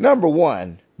 Number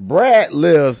one, Brad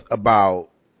lives about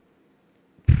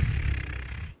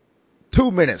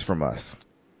 2 minutes from us.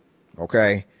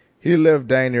 Okay. He lived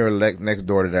down near next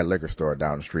door to that liquor store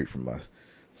down the street from us.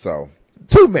 So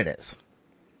 2 minutes.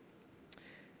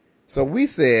 So we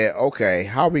said, okay,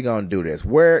 how are we going to do this?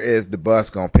 Where is the bus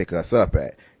going to pick us up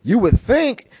at? You would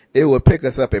think it would pick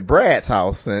us up at Brad's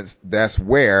house since that's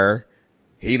where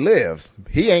he lives.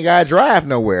 He ain't got to drive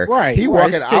nowhere. Right. He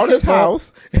walking out his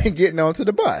house and getting onto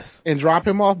the bus. And drop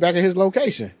him off back at his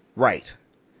location. Right.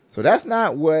 So that's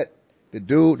not what the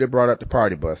dude that brought up the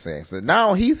party bus saying. So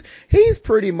now he's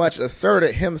pretty much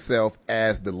asserted himself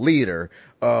as the leader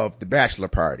of the bachelor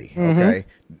party. Okay.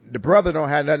 The brother don't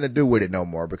have nothing to do with it no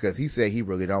more because he said he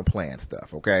really don't plan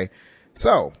stuff. Okay.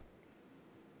 So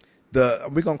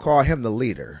we're going to call him the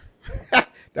leader.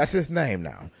 That's his name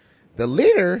now. The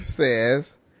leader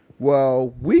says,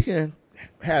 well, we can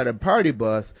have a party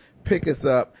bus pick us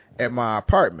up at my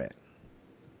apartment.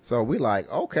 So we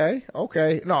like, okay.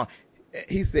 No,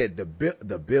 he said the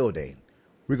building.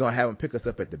 We're going to have him pick us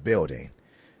up at the building.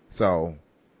 So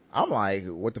I'm like,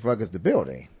 what the fuck is the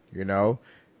building? You know?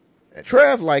 And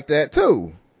Trev like that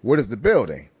too. What is the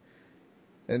building?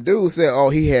 And dude said, oh,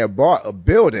 he had bought a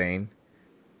building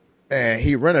and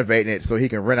he renovating it so he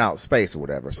can rent out space or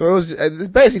whatever. So it's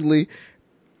basically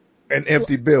an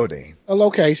empty building. A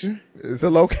location. It's a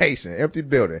location, empty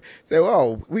building. Say,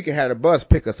 oh, we can have the bus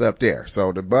pick us up there.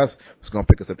 So the bus was going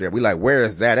to pick us up there. We like, where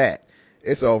is that at?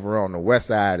 It's over on the west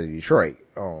side of Detroit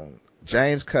on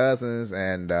James Cousins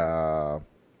and,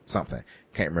 something.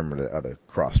 Can't remember the other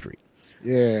cross street.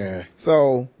 Yeah.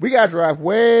 So we got to drive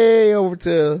way over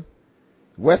to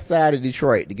west side of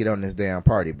Detroit to get on this damn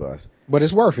party bus. But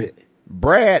it's worth it.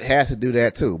 Brad has to do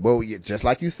that too. But just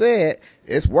like you said,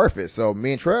 it's worth it. So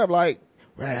me and Trev like,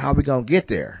 well, how we going to get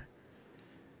there?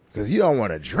 Cause you don't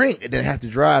want to drink and then have to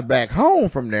drive back home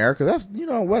from there. Cause that's,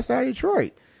 west side of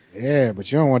Detroit. Yeah, but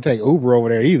you don't want to take Uber over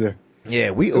there either.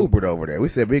 Yeah, we Ubered over there. We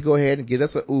said we go ahead and get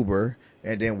us an Uber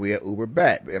and then we'll Uber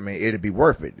back. I mean, it'd be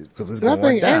worth it because it's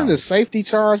going down. Ain't the safety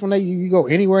charge when you go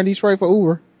anywhere in Detroit for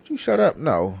Uber? You shut up.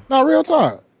 No, real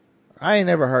talk. I ain't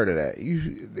never heard of that.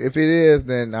 If it is,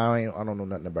 then I don't know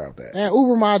nothing about that. And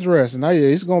Uber my address and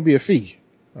it's going to be a fee.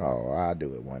 Oh, I'll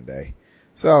do it one day.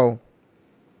 So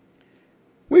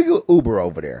we go Uber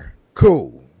over there.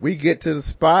 Cool. We get to the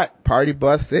spot, party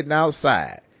bus sitting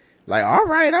outside. Like, all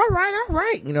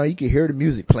right. You know, you can hear the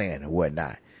music playing and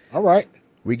whatnot. All right.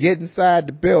 We get inside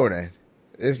the building.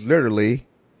 It's literally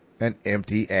an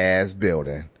empty ass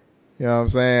building. You know what I'm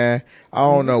saying? I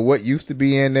don't know what used to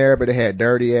be in there, but it had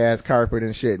dirty ass carpet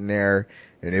and shit in there.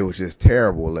 And it was just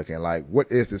terrible looking. Like,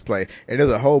 what is this place? And there's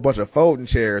a whole bunch of folding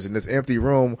chairs in this empty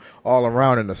room all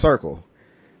around in a circle.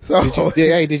 So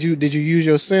did you use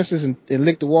your senses and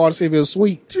lick the wall to see if it was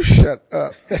sweet? You shut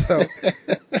up. So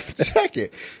check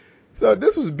it. So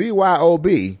this was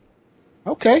BYOB.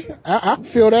 Okay, I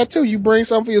feel that too. You bring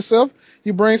something for yourself,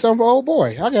 you bring something for old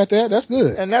boy. I got that. That's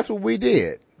good. And that's what we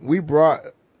did. We brought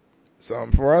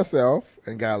something for ourselves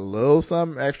and got a little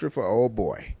something extra for old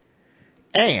boy.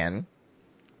 And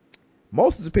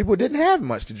most of the people didn't have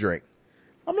much to drink.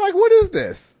 I'm like, what is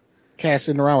this? Cats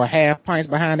sitting around with half pints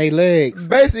behind their legs.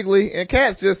 Basically, and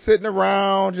cats just sitting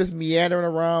around, just meandering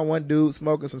around. One dude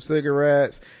smoking some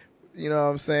cigarettes. You know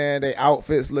what I'm saying? They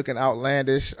outfits looking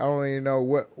outlandish. I don't even know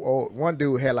what. Well, one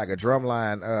dude had like a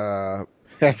drumline,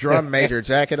 drum major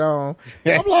jacket on.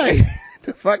 I'm like,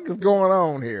 the fuck is going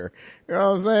on here? You know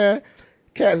what I'm saying?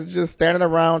 Cats just standing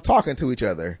around talking to each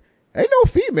other. Ain't no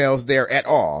females there at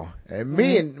all. And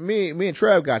me and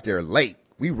Trev got there late.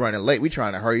 We running late. We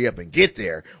trying to hurry up and get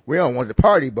there. We don't want the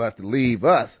party bus to leave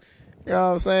us. You know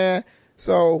what I'm saying?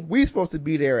 So we supposed to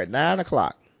be there at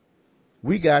 9:00.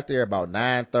 We got there about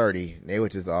 9:30. They were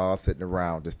just all sitting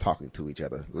around, just talking to each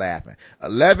other, laughing.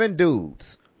 11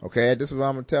 dudes. Okay, this is what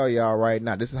I'm gonna tell y'all right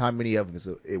now. This is how many of us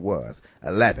it was.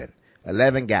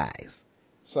 11 guys.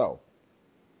 So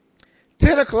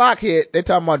 10:00 hit. They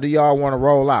talking about, do y'all want to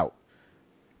roll out?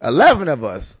 11 of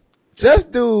us,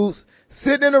 just dudes,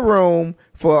 sitting in a room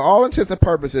for all intents and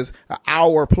purposes, an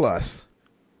hour plus,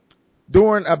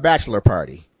 during a bachelor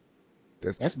party.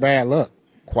 That's bad luck.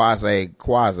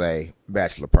 Quasi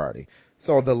bachelor party.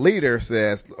 So the leader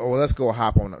says, oh, let's go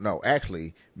hop on. No,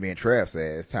 actually, me and Trev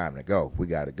said, it's time to go. We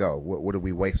got to go. What are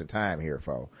we wasting time here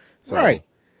for? So, right.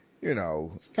 You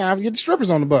know, it's time to get the strippers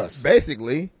on the bus.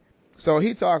 Basically. So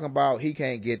he talking about he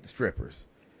can't get the strippers.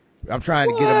 I'm trying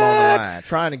to get him on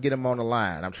the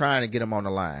line. I'm trying to get him on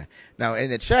the line. Now in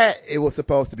the chat, it was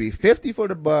supposed to be 50 for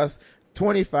the bus,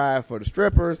 25 for the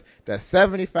strippers. That's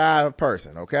 75 a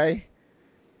person. Okay.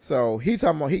 So he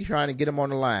talking about he trying to get him on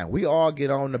the line. We all get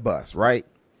on the bus, right?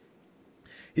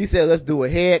 He said, let's do a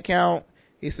head count.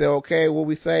 He said, okay, what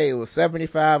we say, it was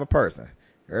 75 a person.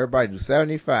 Everybody do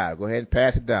 75. Go ahead and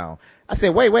pass it down. I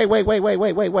said,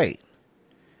 wait.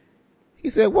 He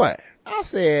said, what? I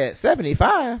said,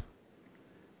 75.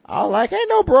 I was like, ain't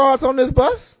no broads on this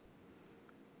bus.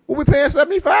 What we paying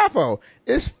 75 for?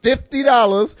 It's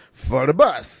 $50 for the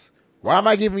bus. Why am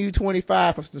I giving you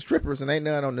 25 for some strippers and ain't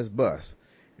none on this bus?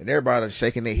 And everybody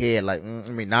shaking their head like,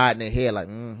 nodding their head like,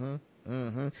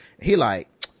 He like,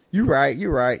 you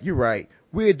right.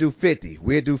 We'll do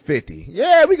 50.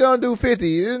 Yeah, we gonna do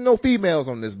 50. There's no females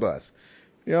on this bus.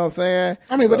 You know what I'm saying?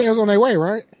 I mean, but they was on their way,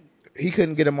 right? He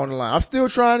couldn't get him on the line. I'm still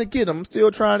trying to get him.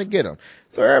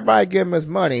 So everybody give him his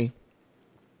money.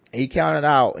 He counted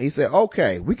out. He said,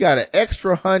 okay, we got an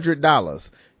extra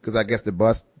 $100 because I guess the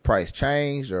bus price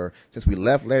changed, or since we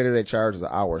left later, they charged us an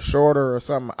hour shorter or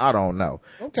something. I don't know.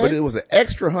 Okay. But it was an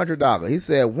extra $100. He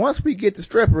said, once we get the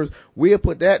strippers, we'll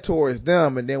put that towards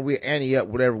them and then we'll ante up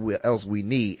whatever else we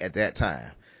need at that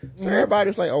time. So everybody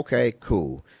was like, okay,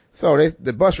 cool. So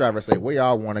the bus driver said, where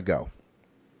y'all want to go?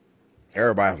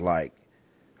 Everybody was like,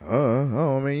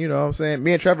 I mean, you know what I'm saying?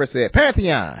 Me and Trevor said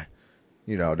Pantheon.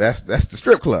 You know, that's the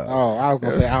strip club. Oh, I was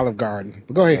going to say Olive Garden.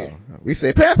 But go ahead. We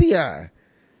said Pantheon.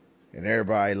 And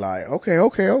everybody like, okay.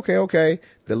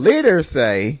 The leaders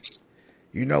say,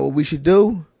 you know what we should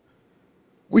do?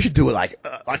 We should do it like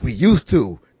we used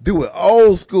to. Do it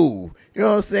old school. You know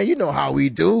what I'm saying? You know how we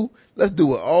do. Let's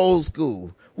do it old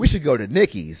school. We should go to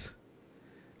Nikki's.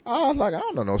 I was like, I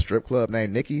don't know no strip club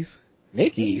named Nikki's.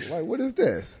 Nikki's? Like, what is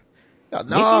this?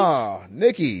 No,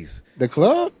 Nikki's. The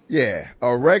club? Yeah,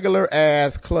 a regular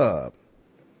ass club.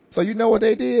 So you know what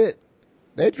they did?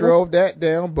 They drove that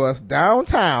damn bus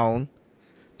downtown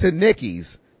to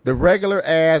Nikki's, the regular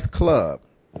ass club.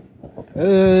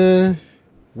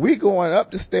 We going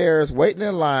up the stairs, waiting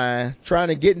in line, trying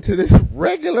to get into this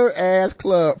regular ass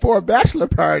club for a bachelor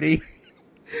party.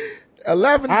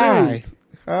 11 dudes.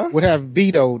 Would have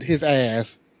vetoed his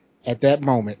ass at that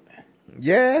moment.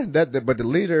 Yeah, but the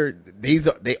leader,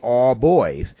 they all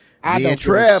boys. Me and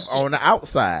Trev on the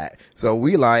outside. So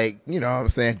we like, you know what I'm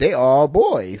saying? They all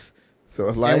boys. So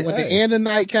it's like, and when the end of the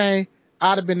night came,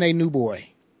 I'd have been their new boy.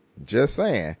 Just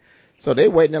saying. So they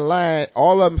waiting in line.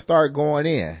 All of them start going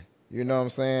in. You know what I'm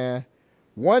saying?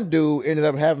 One dude ended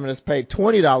up having us pay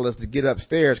 $20 to get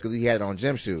upstairs because he had on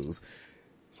gym shoes.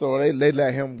 So they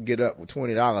let him get up with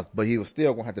 $20, but he was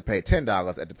still going to have to pay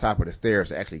 $10 at the top of the stairs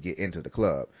to actually get into the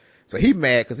club. So he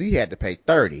mad because he had to pay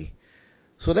 $30.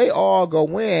 So they all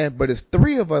go in, but it's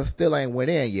 3 of us still ain't went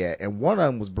in yet, and one of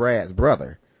them was Brad's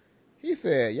brother. He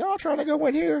said, y'all trying to go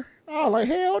in here? I was like,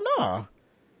 hell no.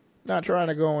 Not trying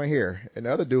to go in here. And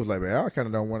the other dude was like, man, I kind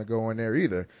of don't want to go in there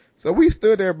either. So we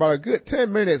stood there about a good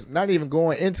 10 minutes, not even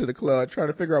going into the club, trying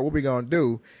to figure out what we going to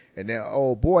do. And then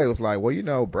old boy was like, well, you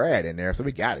know, Brad in there, so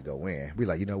we got to go in. We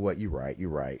like, you know what? You're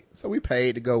right. So we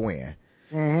paid to go in.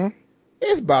 Mm-hmm.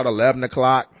 It's about 11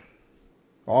 o'clock,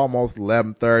 almost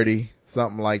 11:30,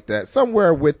 something like that.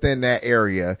 Somewhere within that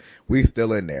area, we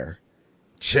still in there,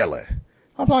 chilling.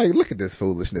 I'm like, look at this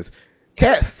foolishness.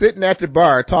 Cats sitting at the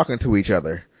bar talking to each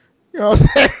other. You know what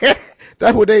I'm saying?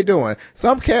 That's what they doing.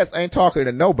 Some cats ain't talking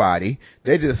to nobody.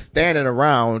 They just standing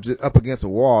around just up against a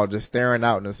wall, just staring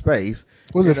out into space.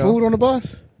 Was there food on the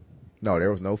bus? No,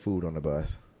 there was no food on the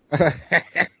bus.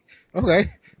 Okay,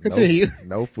 continue.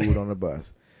 No food on the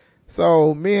bus.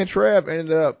 So me and Trev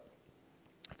ended up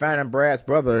finding Brad's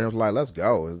brother and was like, let's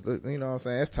go. You know what I'm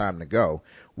saying? It's time to go.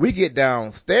 We get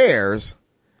downstairs,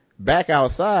 back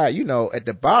outside, you know, at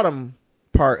the bottom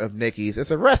part of Nikki's,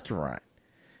 it's a restaurant.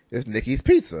 It's Nikki's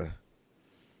Pizza.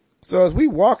 So as we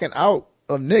walking out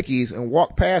of Nikki's and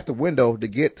walk past the window to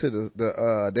get to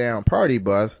the damn party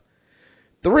bus,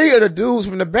 3 of the dudes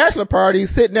from the bachelor party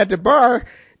sitting at the bar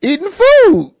eating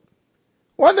food.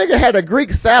 One nigga had a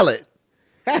Greek salad.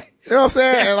 You know what I'm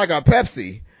saying? And like a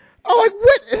Pepsi. I'm like,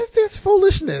 what is this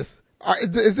foolishness?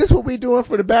 Is this what we doing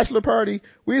for the bachelor party?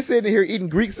 We sitting here eating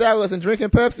Greek salads and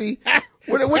drinking Pepsi?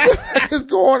 What the fuck is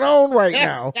going on right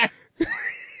now?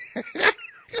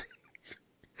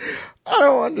 I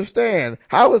don't understand.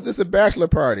 How is this a bachelor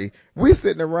party? We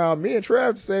sitting around, me and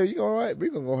Trav say, you know what? We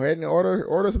gonna go ahead and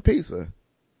order some pizza.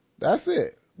 That's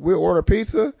it. We'll order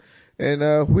pizza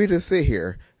and we just sit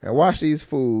here and watch these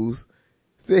fools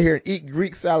sit here and eat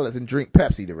Greek salads and drink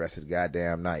Pepsi the rest of the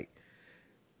goddamn night.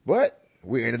 But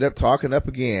we ended up talking up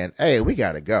again. Hey, we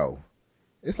gotta go.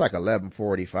 It's like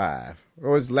 11:45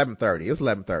 or it's 11:30. It was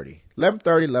 11:30,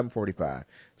 11:45,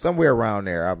 somewhere around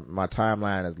there. My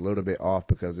timeline is a little bit off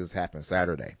because this happened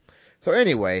Saturday. So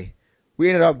anyway, we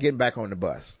ended up getting back on the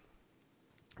bus,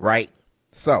 right?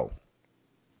 So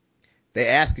they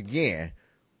ask again,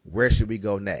 where should we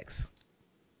go next?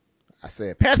 I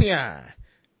said, Pantheon.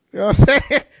 You know what I'm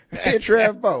saying? Me and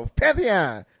Trev both.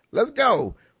 Pantheon. Let's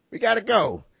go. We gotta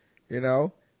go. You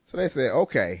know? So they said,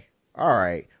 okay, all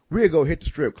right. We'll go hit the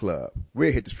strip club.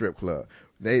 We'll hit the strip club.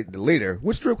 The leader,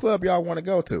 which strip club y'all want to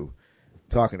go to?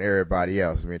 Talking to everybody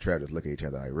else. Me and Travis just look at each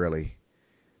other like, really?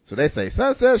 So they say,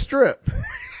 Sunset Strip.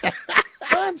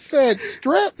 Sunset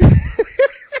Strip?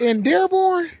 In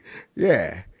Dearborn?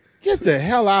 Yeah. Get the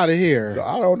hell out of here. So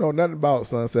I don't know nothing about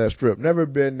Sunset Strip. Never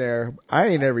been there. I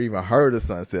ain't never even heard of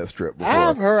Sunset Strip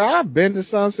before. I've been to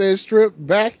Sunset Strip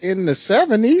back in the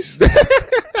 70s.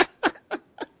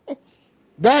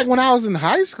 Back when I was in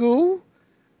high school.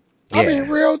 Yeah. I mean,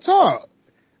 real talk.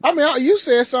 I mean, you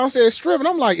said Sunset Strip, and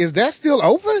I'm like, is that still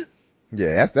open?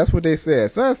 Yeah, that's what they said.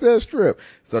 Sunset Strip.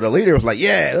 So the leader was like,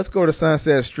 yeah, let's go to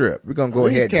Sunset Strip. We're going to go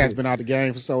ahead. These cats been out the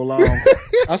game for so long.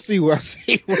 I see what's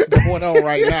going on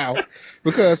right now.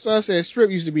 Because Sunset Strip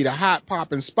used to be the hot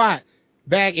popping spot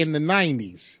back in the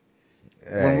 90s.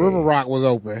 Hey. When River Rock was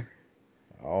open.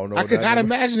 I could not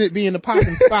imagine it being the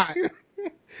popping spot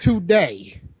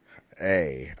today.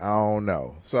 Hey, I don't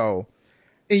know. So,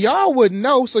 and y'all wouldn't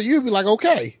know, so you'd be like,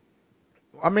 okay.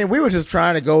 I mean, we were just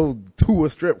trying to go to a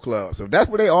strip club. So if that's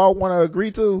what they all want to agree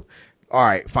to, all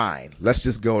right, fine. Let's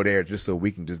just go there just so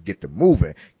we can just get to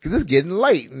moving. Cause it's getting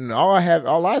late. And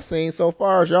all I've seen so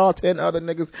far is y'all 10 other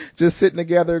niggas just sitting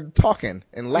together talking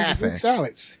and laughing. Greek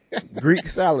salads. Greek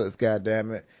salads,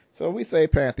 goddammit. So we say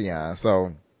Pantheon.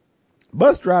 So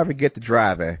bus driver get to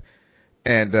driving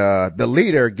and, the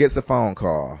leader gets a phone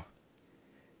call.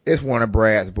 It's one of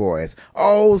Brad's boys.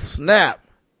 Oh, snap.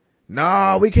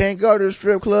 Nah, we can't go to the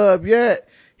strip club yet.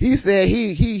 He said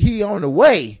he on the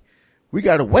way. We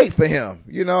got to wait for him.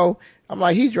 You know, I'm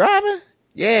like, he driving?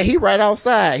 Yeah, he right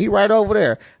outside. He right over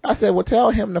there. I said, well,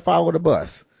 tell him to follow the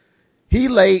bus. He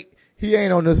late. He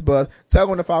ain't on this bus.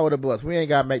 Tell him to follow the bus. We ain't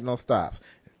got to make no stops.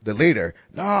 The leader,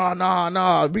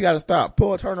 no, we got to stop.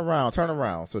 Turn around.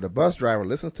 So the bus driver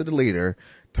listens to the leader,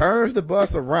 turns the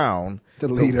bus around. The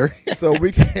leader. So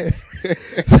we can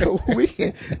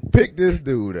pick this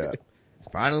dude up.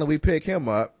 Finally, we pick him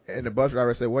up, and the bus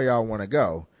driver said, where y'all want to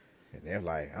go? And they're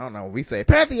like, I don't know. We say,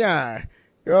 Pantheon.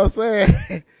 You know what I'm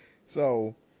saying?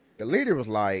 So the leader was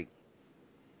like,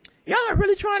 Y'all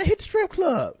really trying to hit the strip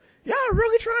club. Y'all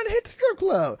really trying to hit the strip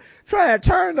club. Trying to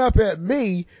turn up at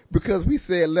me because we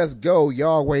said, let's go.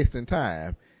 Y'all wasting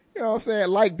time. You know what I'm saying?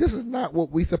 Like, this is not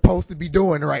what we supposed to be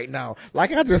doing right now.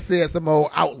 Like I just said some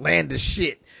old outlandish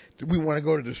shit. We want to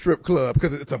go to the strip club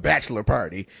because it's a bachelor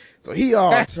party. So he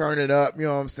all turning up, you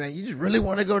know what I'm saying? You just really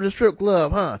want to go to the strip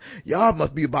club, huh? Y'all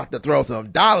must be about to throw some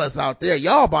dollars out there.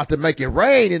 Y'all about to make it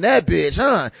rain in that bitch,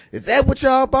 huh? Is that what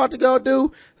y'all about to go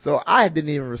do? So I didn't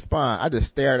even respond. I just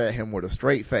stared at him with a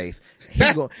straight face.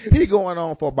 He going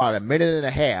on for about a minute and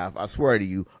a half. I swear to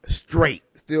you, straight,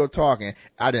 still talking.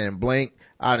 I didn't blink.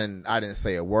 I didn't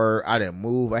say a word. I didn't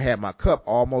move. I had my cup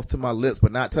almost to my lips,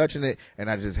 but not touching it. And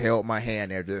I just held my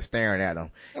hand there, just staring at him.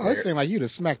 Oh, it seemed like you'd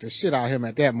have smacked the shit out of him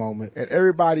at that moment. And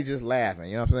everybody just laughing,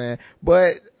 you know what I'm saying?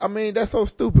 But, I mean, that's so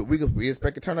stupid. We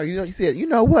expect to turn out. You know, he said, you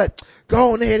know what?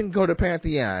 Go on ahead and go to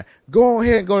Pantheon. Go on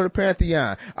ahead and go to the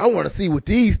Pantheon. I want to see what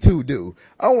these two do.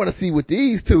 I want to see what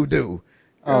these two do. You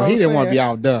Oh, he didn't want to be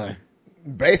outdone.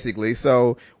 Basically.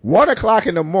 So 1:00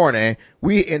 in the morning,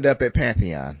 we end up at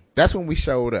Pantheon. That's when we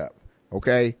showed up.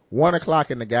 Okay.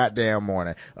 1:00 in the goddamn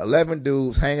morning. 11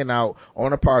 dudes hanging out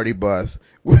on a party bus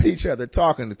with each other,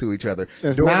 talking to each other.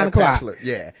 Since 9:00.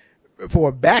 Yeah. For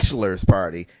a bachelor's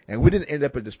party. And we didn't end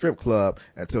up at the strip club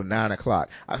until 9:00.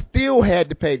 I still had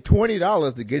to pay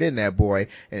 $20 to get in there, boy.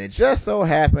 And it just so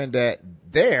happened that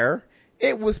there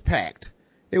it was packed.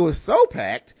 It was so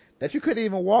packed that you couldn't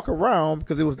even walk around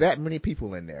because there was that many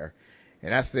people in there.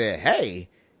 And I said, hey,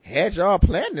 had y'all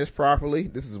planned this properly,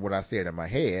 this is what I said in my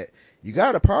head, you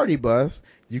got a party bus,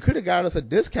 you could have got us a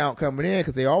discount coming in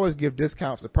because they always give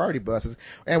discounts to party buses,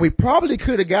 and we probably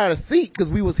could have got a seat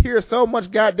because we was here so much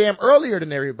goddamn earlier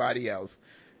than everybody else.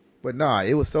 But nah,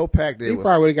 it was so packed that he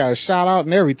probably would have got a shout out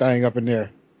and everything up in there.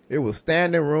 It was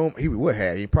standing room. He would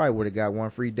have. He probably would have got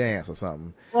one free dance or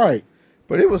something. Right.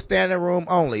 But it was standing room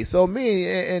only. So me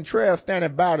and Trev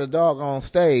standing by the doggone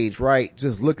stage, right,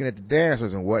 just looking at the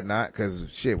dancers and whatnot, because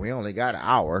shit, we only got an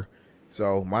hour.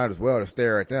 So might as well to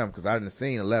stare at them because I didn't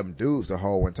seen 11 dudes the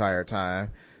whole entire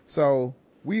time. So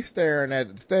we staring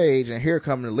at the stage and here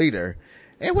come the leader.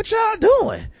 Hey, what y'all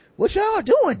doing? What y'all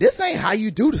doing? This ain't how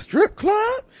you do the strip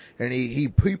club. And he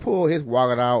pulled his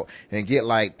wallet out and get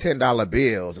like $10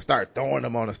 bills and start throwing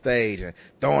them on the stage and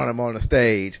throwing them on the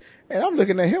stage. And I'm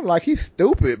looking at him like he's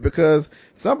stupid because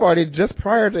somebody just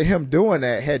prior to him doing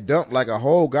that had dumped like a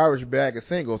whole garbage bag of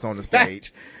singles on the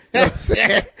stage. You know what I'm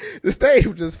saying? The stage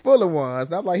was just full of ones.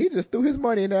 And I'm like, he just threw his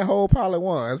money in that whole pile of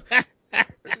ones.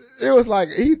 It was like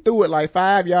he threw it like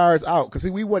 5 yards out because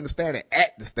we wasn't standing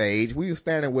at the stage. We were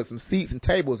standing with some seats and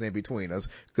tables in between us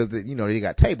because they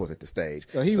got tables at the stage.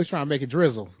 So he was trying to make it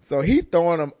drizzle. So he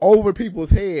throwing them over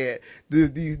people's head,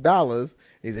 these dollars.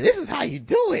 He said, "This is how you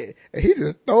do it." And he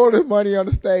just throwing his money on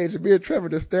the stage, and me and Trevor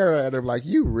just staring at him like,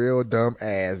 "You real dumb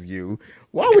ass, you.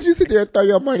 Why would you sit there and throw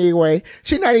your money away?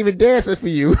 She's not even dancing for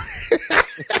you.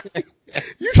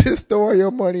 You just throwing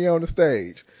your money on the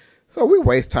stage." So we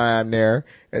waste time there,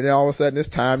 and then all of a sudden it's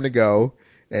time to go,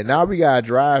 and now we gotta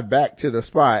drive back to the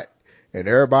spot, and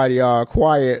everybody all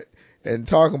quiet and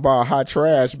talking about how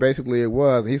trash basically it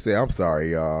was. And he said, "I'm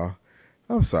sorry, y'all.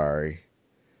 I'm sorry,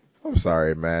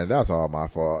 man. That's all my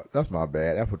fault. That's my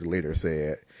bad." That's what the leader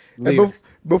said. And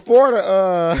before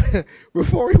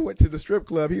we went to the strip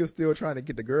club, he was still trying to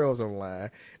get the girls online,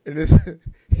 and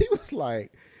he was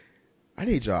like, "I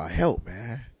need y'all help,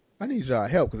 man. I need y'all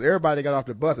help," because everybody got off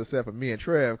the bus except for me and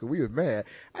Trev because we was mad.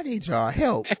 "I need y'all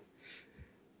help.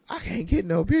 I can't get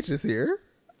no bitches here.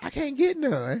 I can't get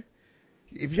none.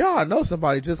 If y'all know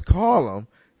somebody, just call them.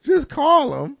 Just call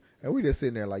them." And we just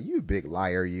sitting there like, "You big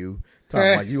liar, you.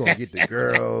 Talking like you gonna get the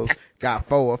girls. Got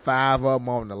 4 or 5 of them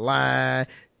on the line."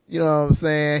 You know what I'm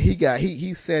saying?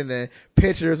 He's sending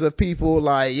pictures of people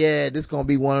like, "Yeah, this gonna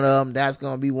be one of them. That's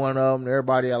gonna be one of them." And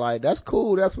everybody are like, "That's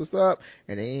cool. That's what's up."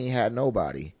 And they ain't had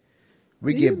nobody.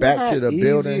 We get back to the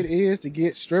building. Easy it is to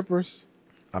get strippers.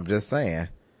 I'm just saying.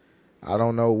 I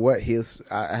don't know what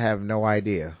I have no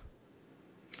idea.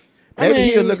 Maybe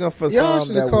he was looking for y'all some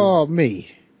should that have called was.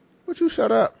 me. Would you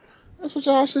shut up? That's what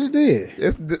y'all should have did.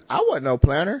 I wasn't no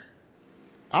planner.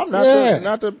 I'm not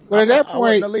But at that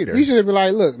point, the leader. you should have been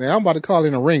like, "Look, now I'm about to call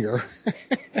in a ringer."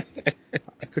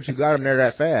 Could you got him there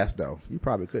that fast though? You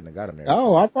probably couldn't have got him there.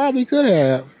 Oh, I probably could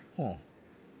have.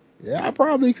 Yeah, I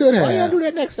probably could have. Why y'all do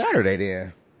that next Saturday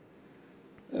then?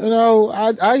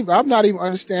 I'm not even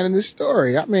understanding this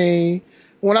story. I mean,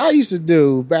 when I used to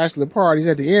do bachelor parties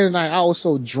at the end of the night, I was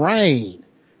so drained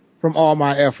from all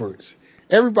my efforts.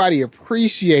 Everybody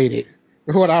appreciated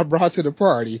what I brought to the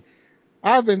party.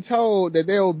 I've been told that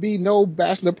there will be no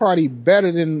bachelor party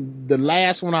better than the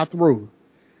last one I threw.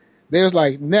 There's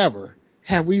like never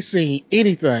have we seen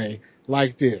anything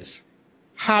like this?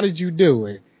 How did you do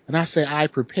it? And I say, I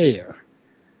prepare.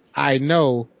 I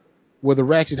know where the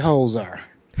ratchet holes are.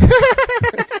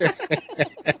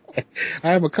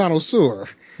 I am a connoisseur.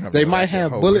 They might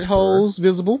have bullet holes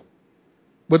visible,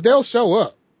 but they'll show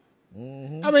up.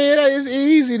 Mm-hmm. I mean, it's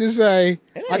easy to say.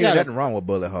 I got nothing wrong with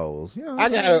bullet holes. You know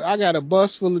I got a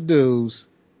bus full of dudes.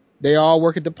 They all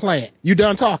work at the plant. You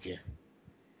done talking?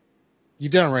 You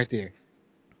done right there.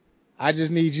 I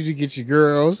just need you to get your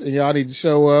girls, and y'all need to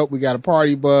show up. We got a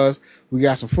party bus. We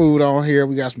got some food on here.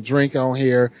 We got some drink on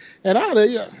here, and all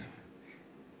that.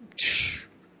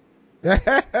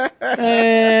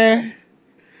 Man,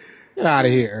 get out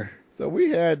of here. So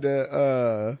we had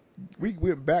we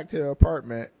went back to the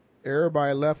apartment.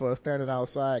 Everybody left us standing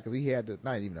outside because he had to,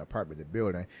 not even an apartment, the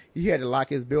building. He had to lock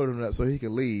his building up so he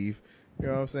could leave. You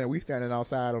know what I'm saying? We standing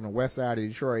outside on the west side of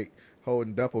Detroit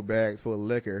holding duffel bags full of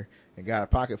liquor and got a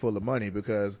pocket full of money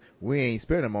because we ain't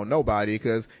spend them on nobody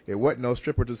because it wasn't no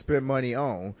stripper to spend money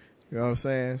on. You know what I'm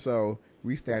saying? So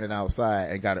we standing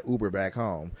outside and got an Uber back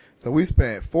home. So we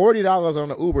spent $40 on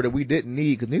the Uber that we didn't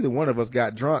need because neither one of us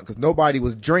got drunk because nobody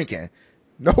was drinking.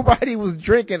 Nobody was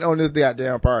drinking on this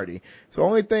goddamn party. So the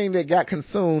only thing that got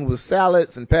consumed was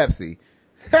salads and Pepsi.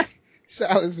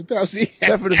 Salads and Pepsi.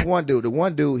 Except for this one dude. The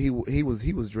one dude, he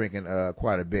was drinking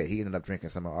quite a bit. He ended up drinking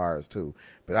some of ours too.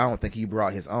 But I don't think he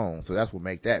brought his own, so that's what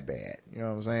make that bad. You know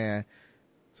what I'm saying?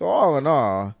 So all in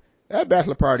all, that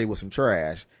bachelor party was some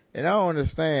trash. And I don't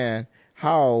understand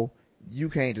how you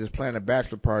can't just plan a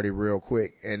bachelor party real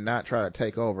quick and not try to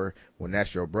take over when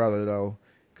that's your brother though.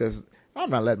 Cause I'm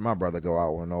not letting my brother go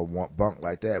out with no bunk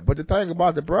like that. But the thing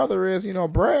about the brother is, you know,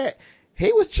 Brad,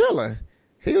 he was chilling.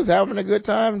 He was having a good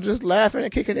time just laughing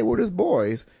and kicking it with his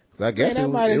boys. Cause I guess it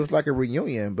was like a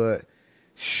reunion, but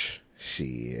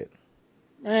shit.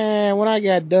 Man, when I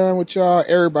got done with y'all,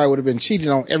 everybody would have been cheating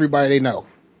on everybody they know.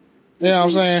 You know what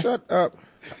I'm saying? Shut up.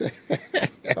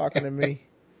 Talking to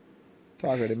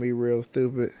me real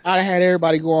stupid. I'd have had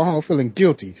everybody going home feeling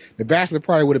guilty. The bachelor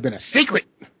party would have been a secret.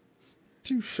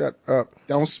 You shut up.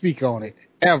 Don't speak on it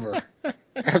ever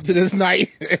after this night.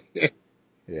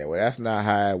 Yeah, well, that's not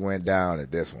how it went down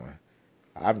at this one.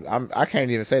 I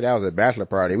can't even say that was a bachelor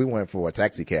party. We went for a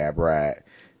taxi cab ride.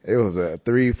 It was a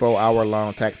 3-4 hour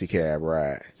long taxi cab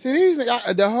ride. See,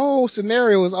 the whole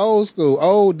scenario was old school.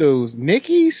 Old dudes.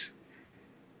 Nikki's?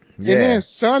 Yeah. And then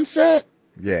Sunset?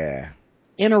 Yeah.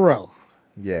 In a row.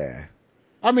 Yeah.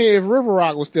 I mean, if River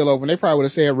Rock was still open, they probably would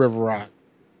have said River Rock.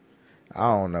 I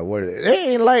don't know what it is. It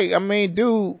ain't like, I mean,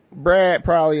 dude, Brad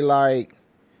probably like,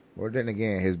 well, then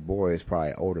again, his boy is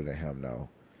probably older than him though.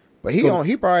 But he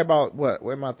probably about, what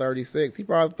am I, 36? He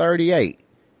probably 38.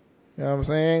 You know what I'm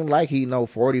saying? Like he know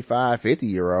 45,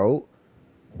 50-year-old.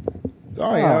 So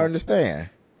I don't understand.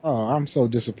 Oh, I'm so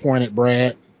disappointed,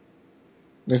 Brad.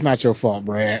 It's not your fault,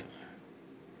 Brad.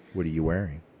 What are you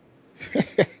wearing?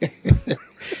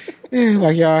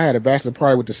 Like y'all had a bachelor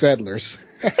party with the settlers.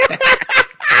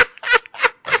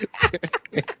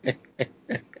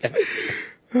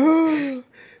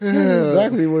 That's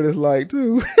exactly what it's like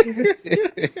too.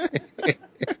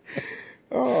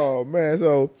 Oh man,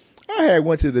 so I had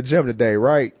went to the gym today,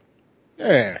 right?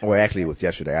 Yeah. Well, actually it was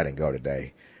yesterday. I didn't go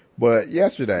today. But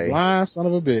yesterday. Lying son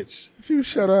of a bitch. You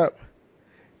shut up.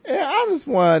 And I just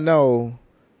want to know,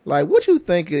 like, what you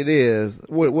think it is?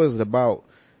 What was it about,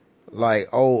 like,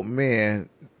 old men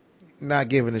not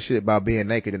giving a shit about being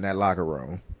naked in that locker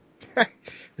room?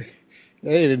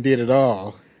 They didn't did it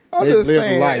all. I'm they just lived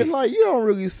saying, life. it's like, you don't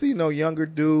really see no younger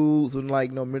dudes and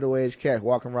like no middle-aged cats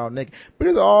walking around naked. But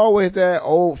there's always that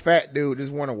old fat dude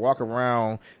just want to walk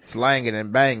around slanging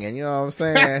and banging. You know what I'm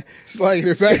saying? Slanging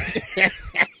and banging.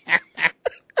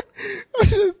 I'm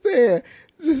just saying,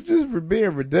 just for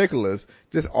being ridiculous,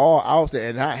 just all out there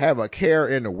and not have a care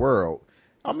in the world.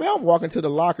 I mean, I'm walking to the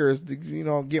lockers to, you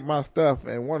know, get my stuff,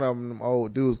 and one of them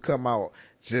old dudes come out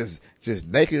just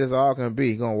naked as all can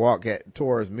be, gonna walk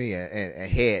towards me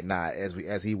and head nod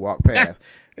as he walk past.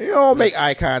 You don't make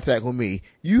eye contact with me.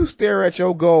 You stare at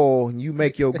your goal and you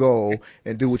make your goal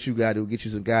and do what you gotta do, get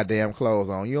you some goddamn clothes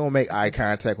on. You don't make eye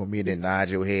contact with me and then nod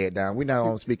your head down. We're not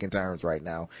on speaking terms right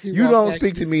now. You don't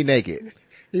speak to me naked.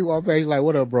 He walked past like,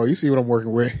 what up, bro? You see what I'm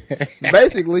working with?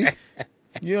 Basically.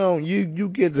 You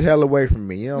get the hell away from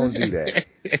me. You don't do that.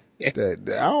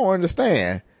 I don't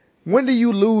understand. When do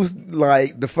you lose,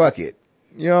 like, the fuck it?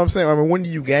 You know what I'm saying? I mean, when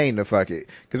do you gain the fuck it?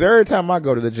 Cause every time I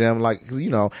go to the gym, like, cause you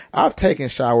know, I've taken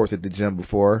showers at the gym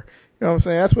before. You know what I'm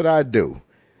saying? That's what I do.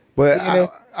 But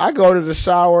I go to the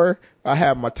shower, I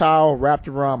have my towel wrapped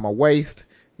around my waist.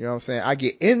 You know what I'm saying? I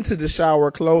get into the shower,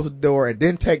 close the door, and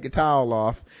then take the towel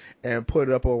off and put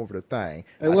it up over the thing.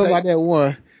 Hey, what about that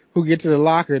one who get to the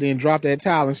locker, then drop that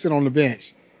towel and sit on the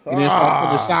bench, and then start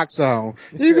putting the socks on?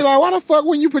 You be like, why the fuck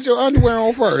when you put your underwear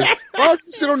on first? Why don't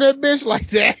you sit on that bench like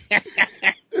that?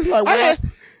 It's like,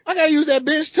 I gotta use that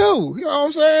bench too. You know what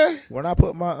I'm saying? When I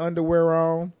put my underwear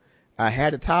on, I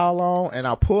had the towel on, and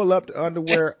I pull up the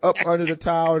underwear up under the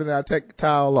towel, and I take the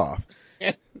towel off.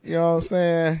 You know what I'm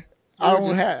saying?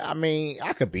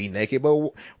 I could be naked,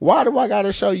 but why do I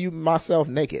gotta show you myself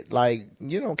naked? Like,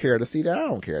 you don't care to see that. I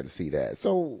don't care to see that.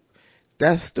 So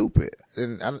that's stupid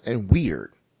and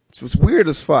weird. It's weird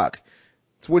as fuck.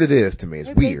 It's what it is to me. It's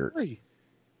weird. Free.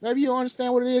 Maybe you don't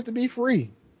understand what it is to be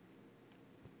free.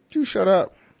 You shut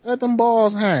up. Let them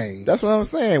balls hang. That's what I'm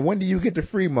saying. When do you get the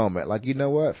free moment? Like, you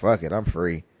know what? Fuck it. I'm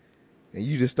free. And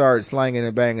you just start slanging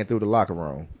and banging through the locker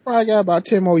room. Probably got about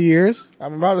 10 more years.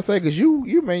 I'm about to say, cause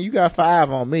you got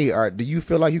 5 on me. Or do you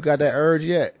feel like you got that urge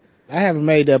yet? I haven't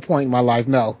made that point in my life.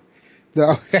 No.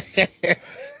 No.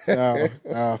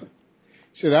 No.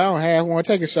 Shit, I don't want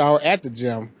to take a shower at the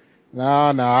gym. No,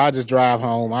 I just drive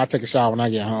home. I'll take a shower when I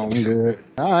get home. I'm good.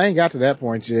 No, I ain't got to that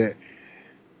point yet.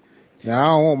 Now, I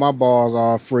don't want my balls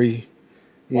all free.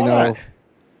 You know,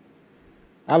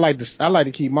 I like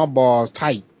to keep my balls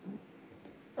tight.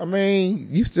 I mean,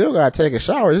 you still gotta take a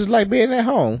shower. It's like being at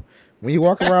home. When you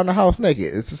walk around the house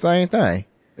naked, it's the same thing.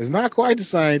 It's not quite the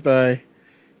same thing.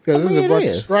 Because there's a bunch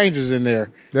of strangers in there.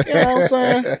 You know what I'm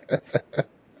saying?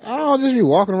 I don't just be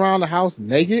walking around the house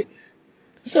naked.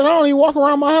 I said, I don't even walk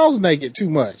around my house naked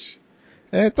too much.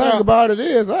 And the thing about it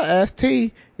is, I asked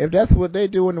T if that's what they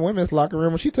do in the women's locker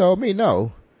room, and she told me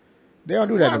no. They don't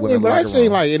do that in the women's locker room. But I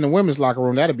seem like in the women's locker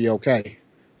room, that'd be okay.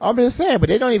 I'm just saying, but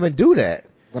they don't even do that.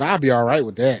 But I'd be all right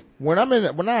with that. When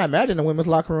I imagine the women's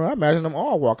locker room, I imagine them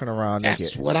all walking around naked.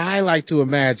 That's what I like to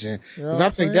imagine. Because I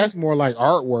think that's more like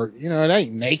artwork. You know, it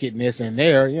ain't nakedness in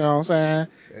there. You know what I'm saying?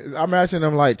 I imagine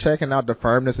them like checking out the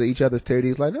firmness of each other's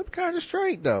titties. Like, they're kind of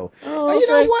straight though. Oh, you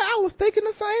know what? I was thinking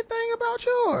the same thing about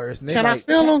yours. Can I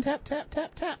feel them? Tap, tap,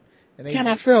 tap, tap. And Can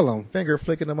I feel them? Finger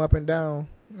flicking them up and down.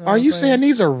 You know are you saying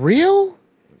these are real?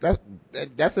 That's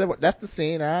the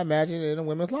scene I imagine in a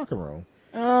women's locker room.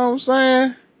 You know what I'm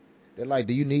saying? They're like,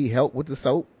 do you need help with the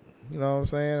soap? You know what I'm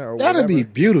saying? Or that'd be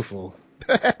beautiful.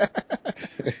 With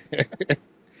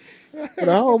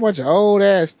a whole bunch of old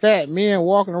ass fat men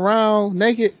walking around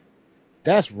naked,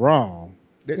 that's wrong.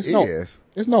 There's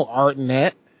no art in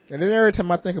that. And then every time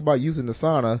I think about using the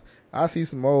sauna, I see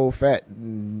some old fat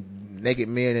naked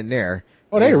men in there.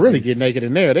 Oh, they really get naked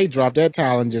in there. They drop that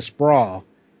towel and just sprawl.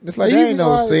 It's like, there ain't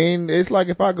no scene. It's like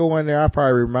if I go in there, I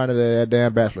probably reminded of that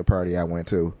damn bachelor party I went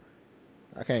to.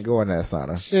 I can't go in that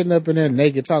sauna. Sitting up in there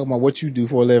naked talking about what you do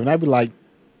for a living. I'd be like,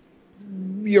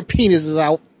 your penis is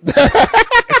out.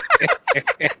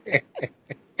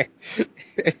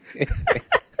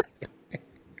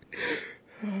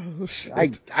 Oh,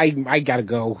 shit. I gotta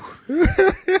go.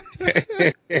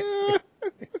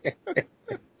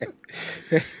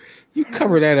 You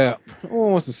cover that up. No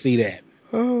one wants to see that.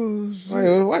 Oh,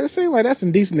 why does it seem like that's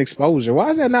indecent exposure?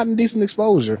 Why is that not indecent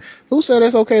exposure? Who said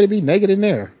it's okay to be naked in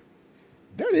there?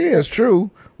 That is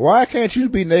true. Why can't you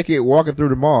be naked walking through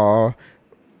the mall?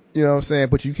 You know what I'm saying?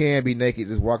 But you can be naked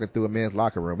just walking through a men's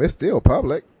locker room. It's still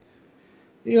public.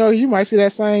 You know, you might see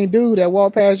that same dude that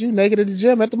walked past you naked at the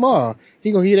gym at the mall.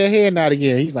 He gonna hear that head nod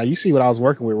again. He's like, you see what I was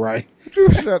working with, right?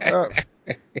 You shut up.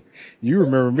 You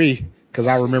remember me, because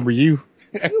I remember you.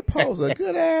 You pose a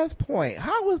good ass point.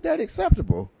 How was that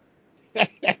acceptable?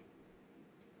 I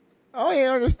don't even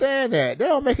understand that. That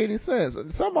don't make any sense.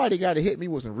 Somebody got to hit me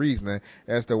with some reasoning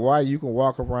as to why you can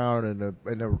walk around in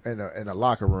a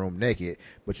locker room naked,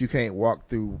 but you can't walk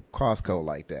through Costco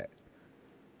like that.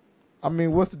 I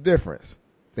mean, what's the difference?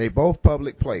 They both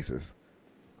public places.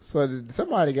 So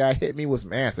somebody got to hit me with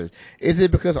some answers. Is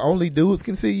it because only dudes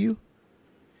can see you,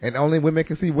 and only women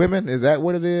can see women? Is that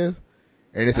what it is?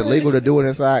 And it's illegal to do it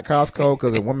inside Costco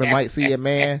because a woman might see a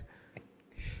man.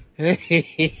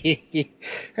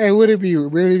 Hey, would it be a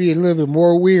little bit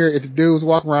more weird if the dudes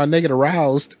walking around naked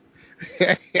aroused?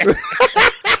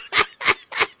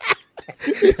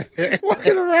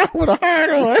 Walking around with a heart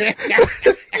on.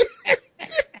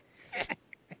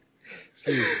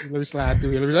 See, let me slide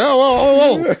through here.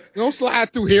 Oh. Don't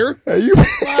slide through here. Hey, you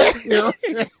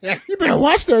better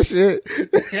watch that shit.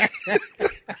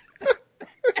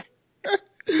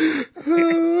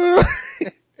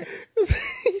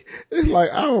 It's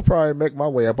like I would probably make my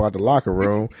way up out the locker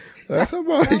room.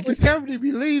 Somebody would definitely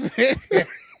be leaving.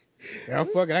 Yeah,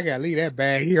 fuck it. I gotta leave that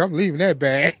bag here. I'm leaving that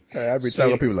bag. Hey, I be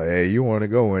telling Shit. people like, hey, you want to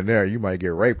go in there? You might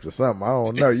get raped or something. I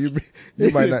don't know. You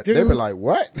It's might a not. They be dude. like,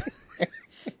 what?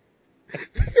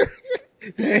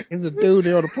 It's a dude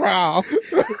there on the prowl.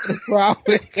 The prowl.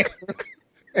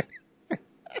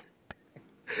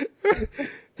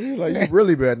 He's like, you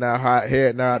really better not hot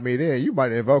head nod me then. You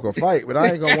might invoke a fight, but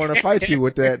I ain't gonna want to fight you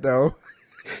with that though.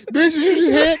 Bitch, you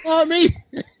just head on me.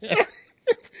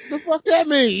 The fuck that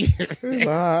mean? He's like,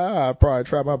 I'll probably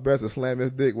try my best to slam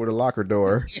his dick with a locker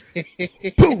door.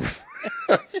 Poof.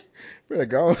 Better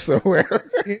go somewhere.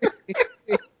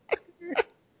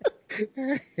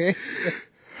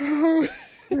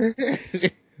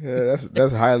 Yeah,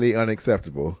 that's highly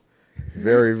unacceptable.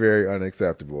 Very, very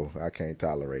unacceptable. I can't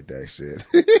tolerate that shit.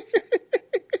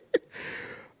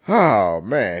 Oh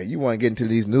man, you want to get into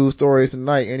these news stories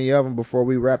tonight? Any of them before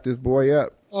we wrap this boy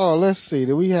up? Oh, let's see.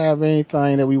 Do we have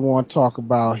anything that we want to talk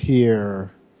about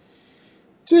here?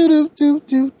 Do do do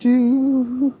do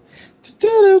do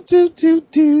do do do do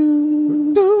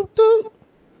do do.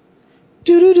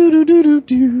 Do do do do do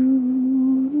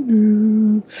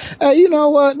do. Hey, you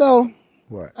know what though?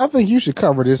 What? I think you should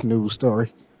cover this news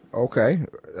story. Okay.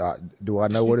 Do I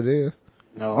know what it is?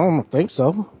 No, I don't think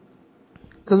so.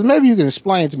 Because maybe you can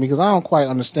explain it to me because I don't quite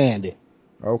understand it.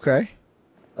 Okay.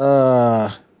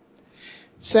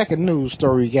 Second news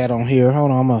story we got on here.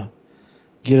 Hold on, I'm gonna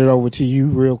get it over to you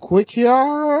real quick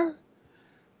here.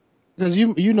 Because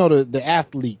you know the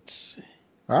athletes.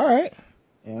 All right.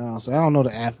 You know, so I don't know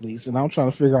the athletes, and I'm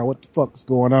trying to figure out what the fuck is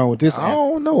going on with this I athlete.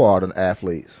 don't know all the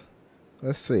athletes.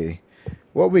 Let's see.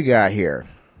 What we got here?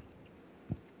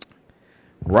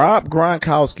 Rob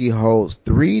Gronkowski holds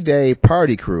 3-day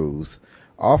party cruise,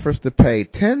 offers to pay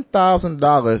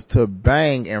 $10,000 to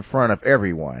bang in front of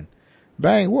everyone.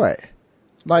 Bang what?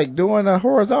 Like doing a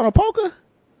horizontal poker?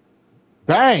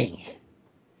 Bang!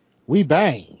 We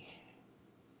bang.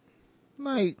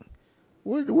 Like,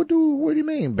 what do you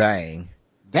mean bang?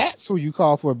 That's who you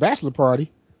call for a bachelor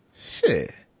party.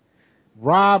 Shit.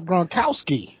 Rob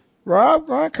Gronkowski. Rob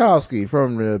Gronkowski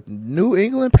from the New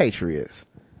England Patriots.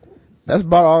 That's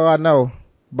about all I know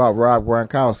about Rob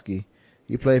Gronkowski.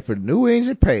 He played for New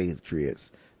England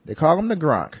Patriots. They call him the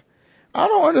Gronk. I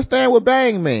don't understand what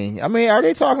bang mean. I mean, are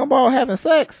they talking about having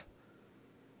sex?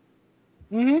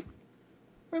 Mm-hmm.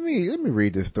 Let me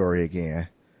read this story again.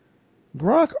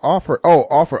 Gronk offer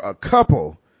a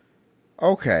couple.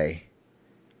 Okay.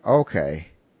 I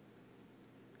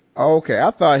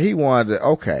thought he wanted to,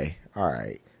 okay. All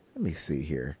right. Let me see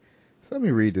here. So let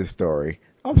me read this story.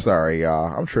 I'm sorry,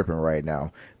 y'all. I'm tripping right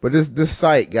now. But this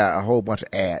site got a whole bunch of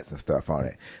ads and stuff on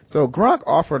it. So Gronk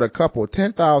offered a couple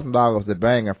 $10,000 to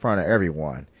bang in front of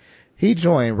everyone. He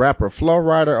joined rapper Flo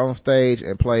Rida on stage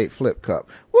and played Flip Cup.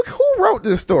 Who wrote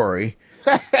this story?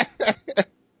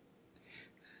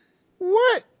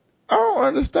 What? I don't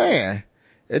understand.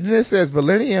 And then it says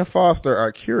Valenti and Foster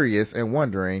are curious and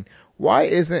wondering why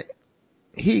isn't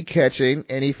he catching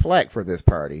any flack for this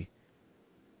party?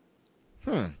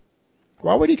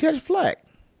 Why would he catch flack?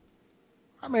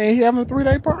 I mean, he having a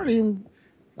 3-day party and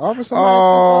offer somebody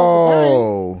 $10,000 to bang.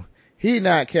 Oh, he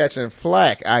not catching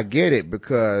flack. I get it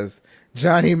because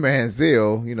Johnny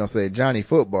Manziel, say Johnny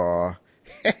Football,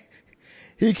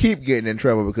 he keep getting in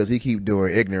trouble because he keep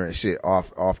doing ignorant shit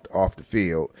off the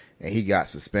field, and he got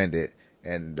suspended.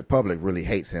 And the public really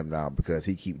hates him now because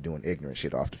he keep doing ignorant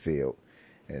shit off the field,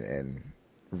 and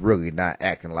really not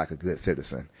acting like a good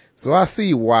citizen. So I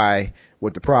see what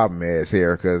the problem is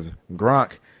here, because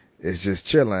Gronk is just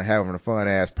chilling, having a fun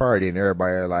ass party, and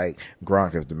everybody are like,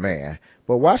 Gronk is the man.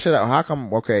 But how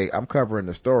come, okay, I'm covering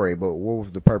the story, but what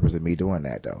was the purpose of me doing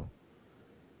that though?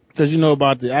 Because you know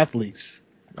about the athletes.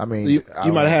 I mean, So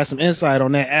you might have had some insight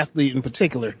on that athlete in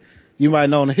particular. You might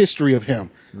know the history of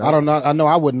him. No. I don't know. I know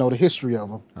I wouldn't know the history of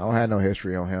him. I don't have no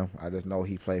history on him. I just know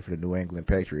he played for the New England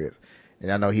Patriots,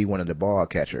 and I know he one of the ball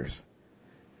catchers.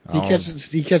 He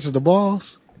catches the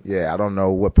balls? Yeah, I don't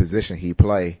know what position he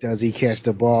play. Does he catch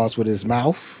the balls with his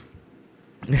mouth?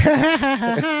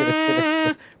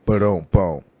 Boom,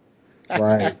 boom.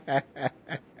 Right.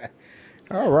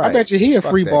 All right. I bet you he a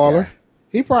free baller.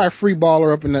 He probably a free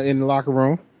baller up in the locker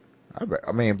room.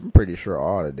 I'm pretty sure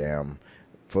all the damn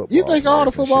football. You think all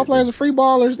the football players are free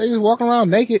ballers? They just walking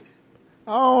around naked?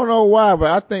 I don't know why,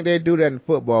 but I think they do that in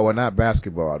football, but not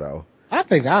basketball though. I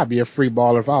think I'd be a free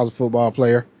baller if I was a football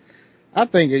player. I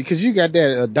think because you got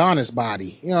that Adonis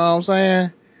body. You know what I'm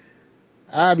saying?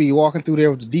 I'd be walking through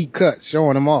there with the deep cuts,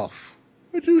 showing them off.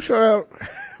 Would you shut up?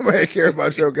 I care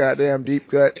about your goddamn deep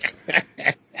cuts.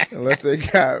 Unless they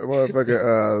got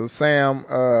motherfucker Sam,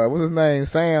 what's his name?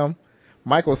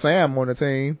 Michael Sam on the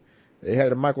team. they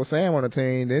had a Michael Sam on the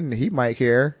team, then he might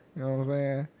care. You know what I'm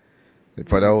saying?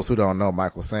 For those who don't know,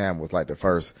 Michael Sam was like the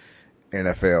first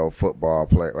NFL football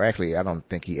player. Well, actually, I don't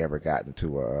think he ever got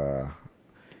into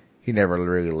he never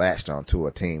really latched onto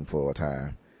a team full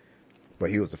time. But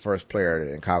he was the first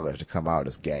player in college to come out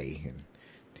as gay, and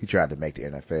he tried to make the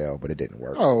NFL, but it didn't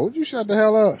work. Oh, would you shut the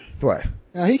hell up? What?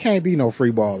 Now, he can't be no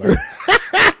free baller.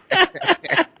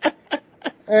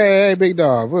 Hey, big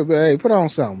dog. Hey, put on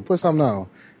something. Put something on.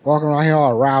 Walking around here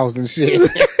all aroused and shit.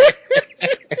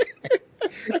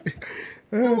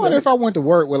 I wonder if I went to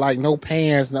work with like no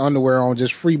pants and underwear on,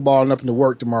 just free balling up into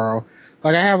work tomorrow.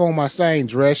 Like I have on my same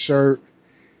dress shirt,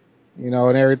 and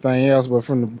everything else, but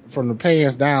from the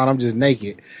pants down, I'm just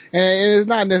naked. And it's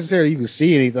not necessarily you can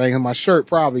see anything. And my shirt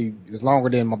probably is longer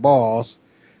than my balls,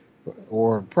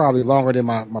 or probably longer than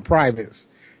my privates.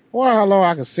 I wonder how long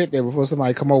I can sit there before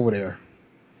somebody come over there.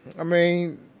 I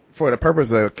mean, for the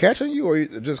purpose of catching you, or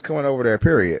you just coming over there,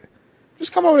 period?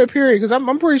 Just come over there, period, because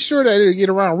I'm pretty sure that it'll get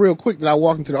around real quick that I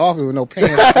walk into the office with no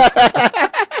pants.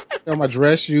 My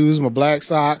dress shoes, my black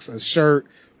socks, a shirt,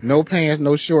 no pants,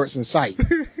 no shorts in sight.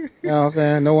 You know what I'm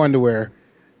saying? No underwear.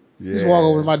 Yeah. Just walk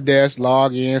over to my desk,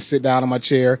 log in, sit down in my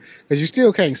chair, because you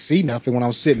still can't see nothing when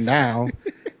I'm sitting down.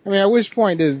 I mean, at which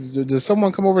point does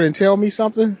someone come over and tell me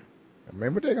something? I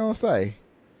mean, what they gonna say?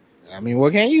 I mean,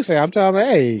 what can you say? I'm telling them,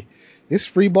 hey, it's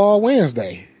Free Ball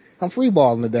Wednesday. I'm free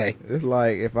balling today. It's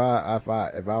like if I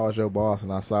was your boss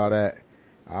and I saw that,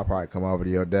 I'll probably come over to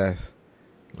your desk,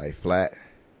 like Phlatt.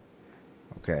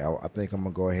 Okay, I think I'm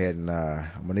gonna go ahead and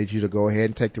I'm gonna need you to go ahead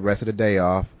and take the rest of the day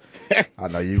off. I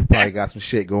know you probably got some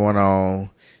shit going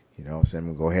on. You know what I'm saying?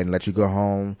 I'm gonna go ahead and let you go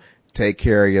home, take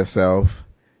care of yourself,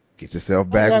 get yourself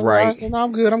back right. No,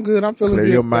 I'm good. I'm feeling good. Clear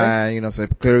your mind. You know what I'm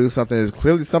saying?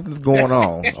 Clearly something's going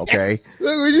on. Okay.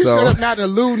 Look, you should have not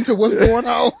alluding to what's going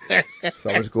on. So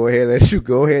I'm just let you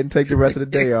go ahead and take the rest of the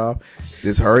day off.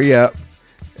 Just hurry up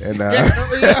and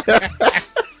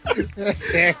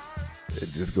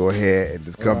just go ahead and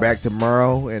just come back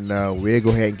tomorrow, and we'll go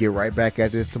ahead and get right back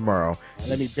at this tomorrow.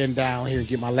 Let me bend down here and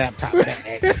get my laptop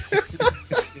back.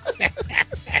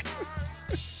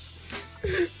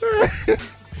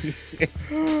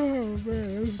 Oh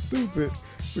man, that's stupid.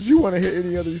 Would you want to hit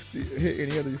any of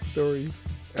these stories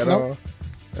at all?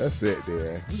 That's it,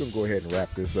 then. We're gonna go ahead and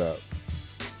wrap this up.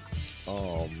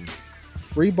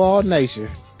 Free Ball Nation.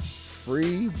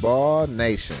 Free Ball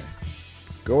Nation.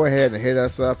 Go ahead and hit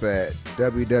us up at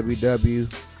www.tsn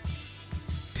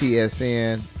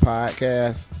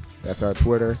podcast. That's our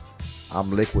Twitter.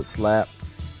 I'm Liquid Slap.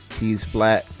 He's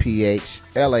Phlatt, Phlatt.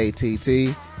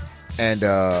 And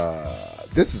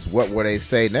this is What Would They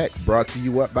Say Next, brought to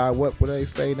you up by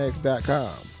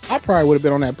whatwouldtheySayNext.com. I probably would have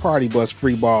been on that party bus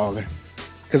free balling.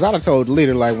 Because I'd have told the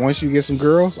leader, like, once you get some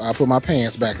girls, I'll put my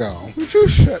pants back on. Would you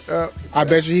shut up? I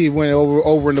bet you he went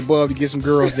over and above to get some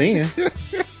girls then.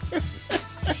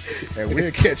 And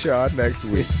we'll catch y'all next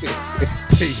week.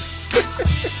 Peace.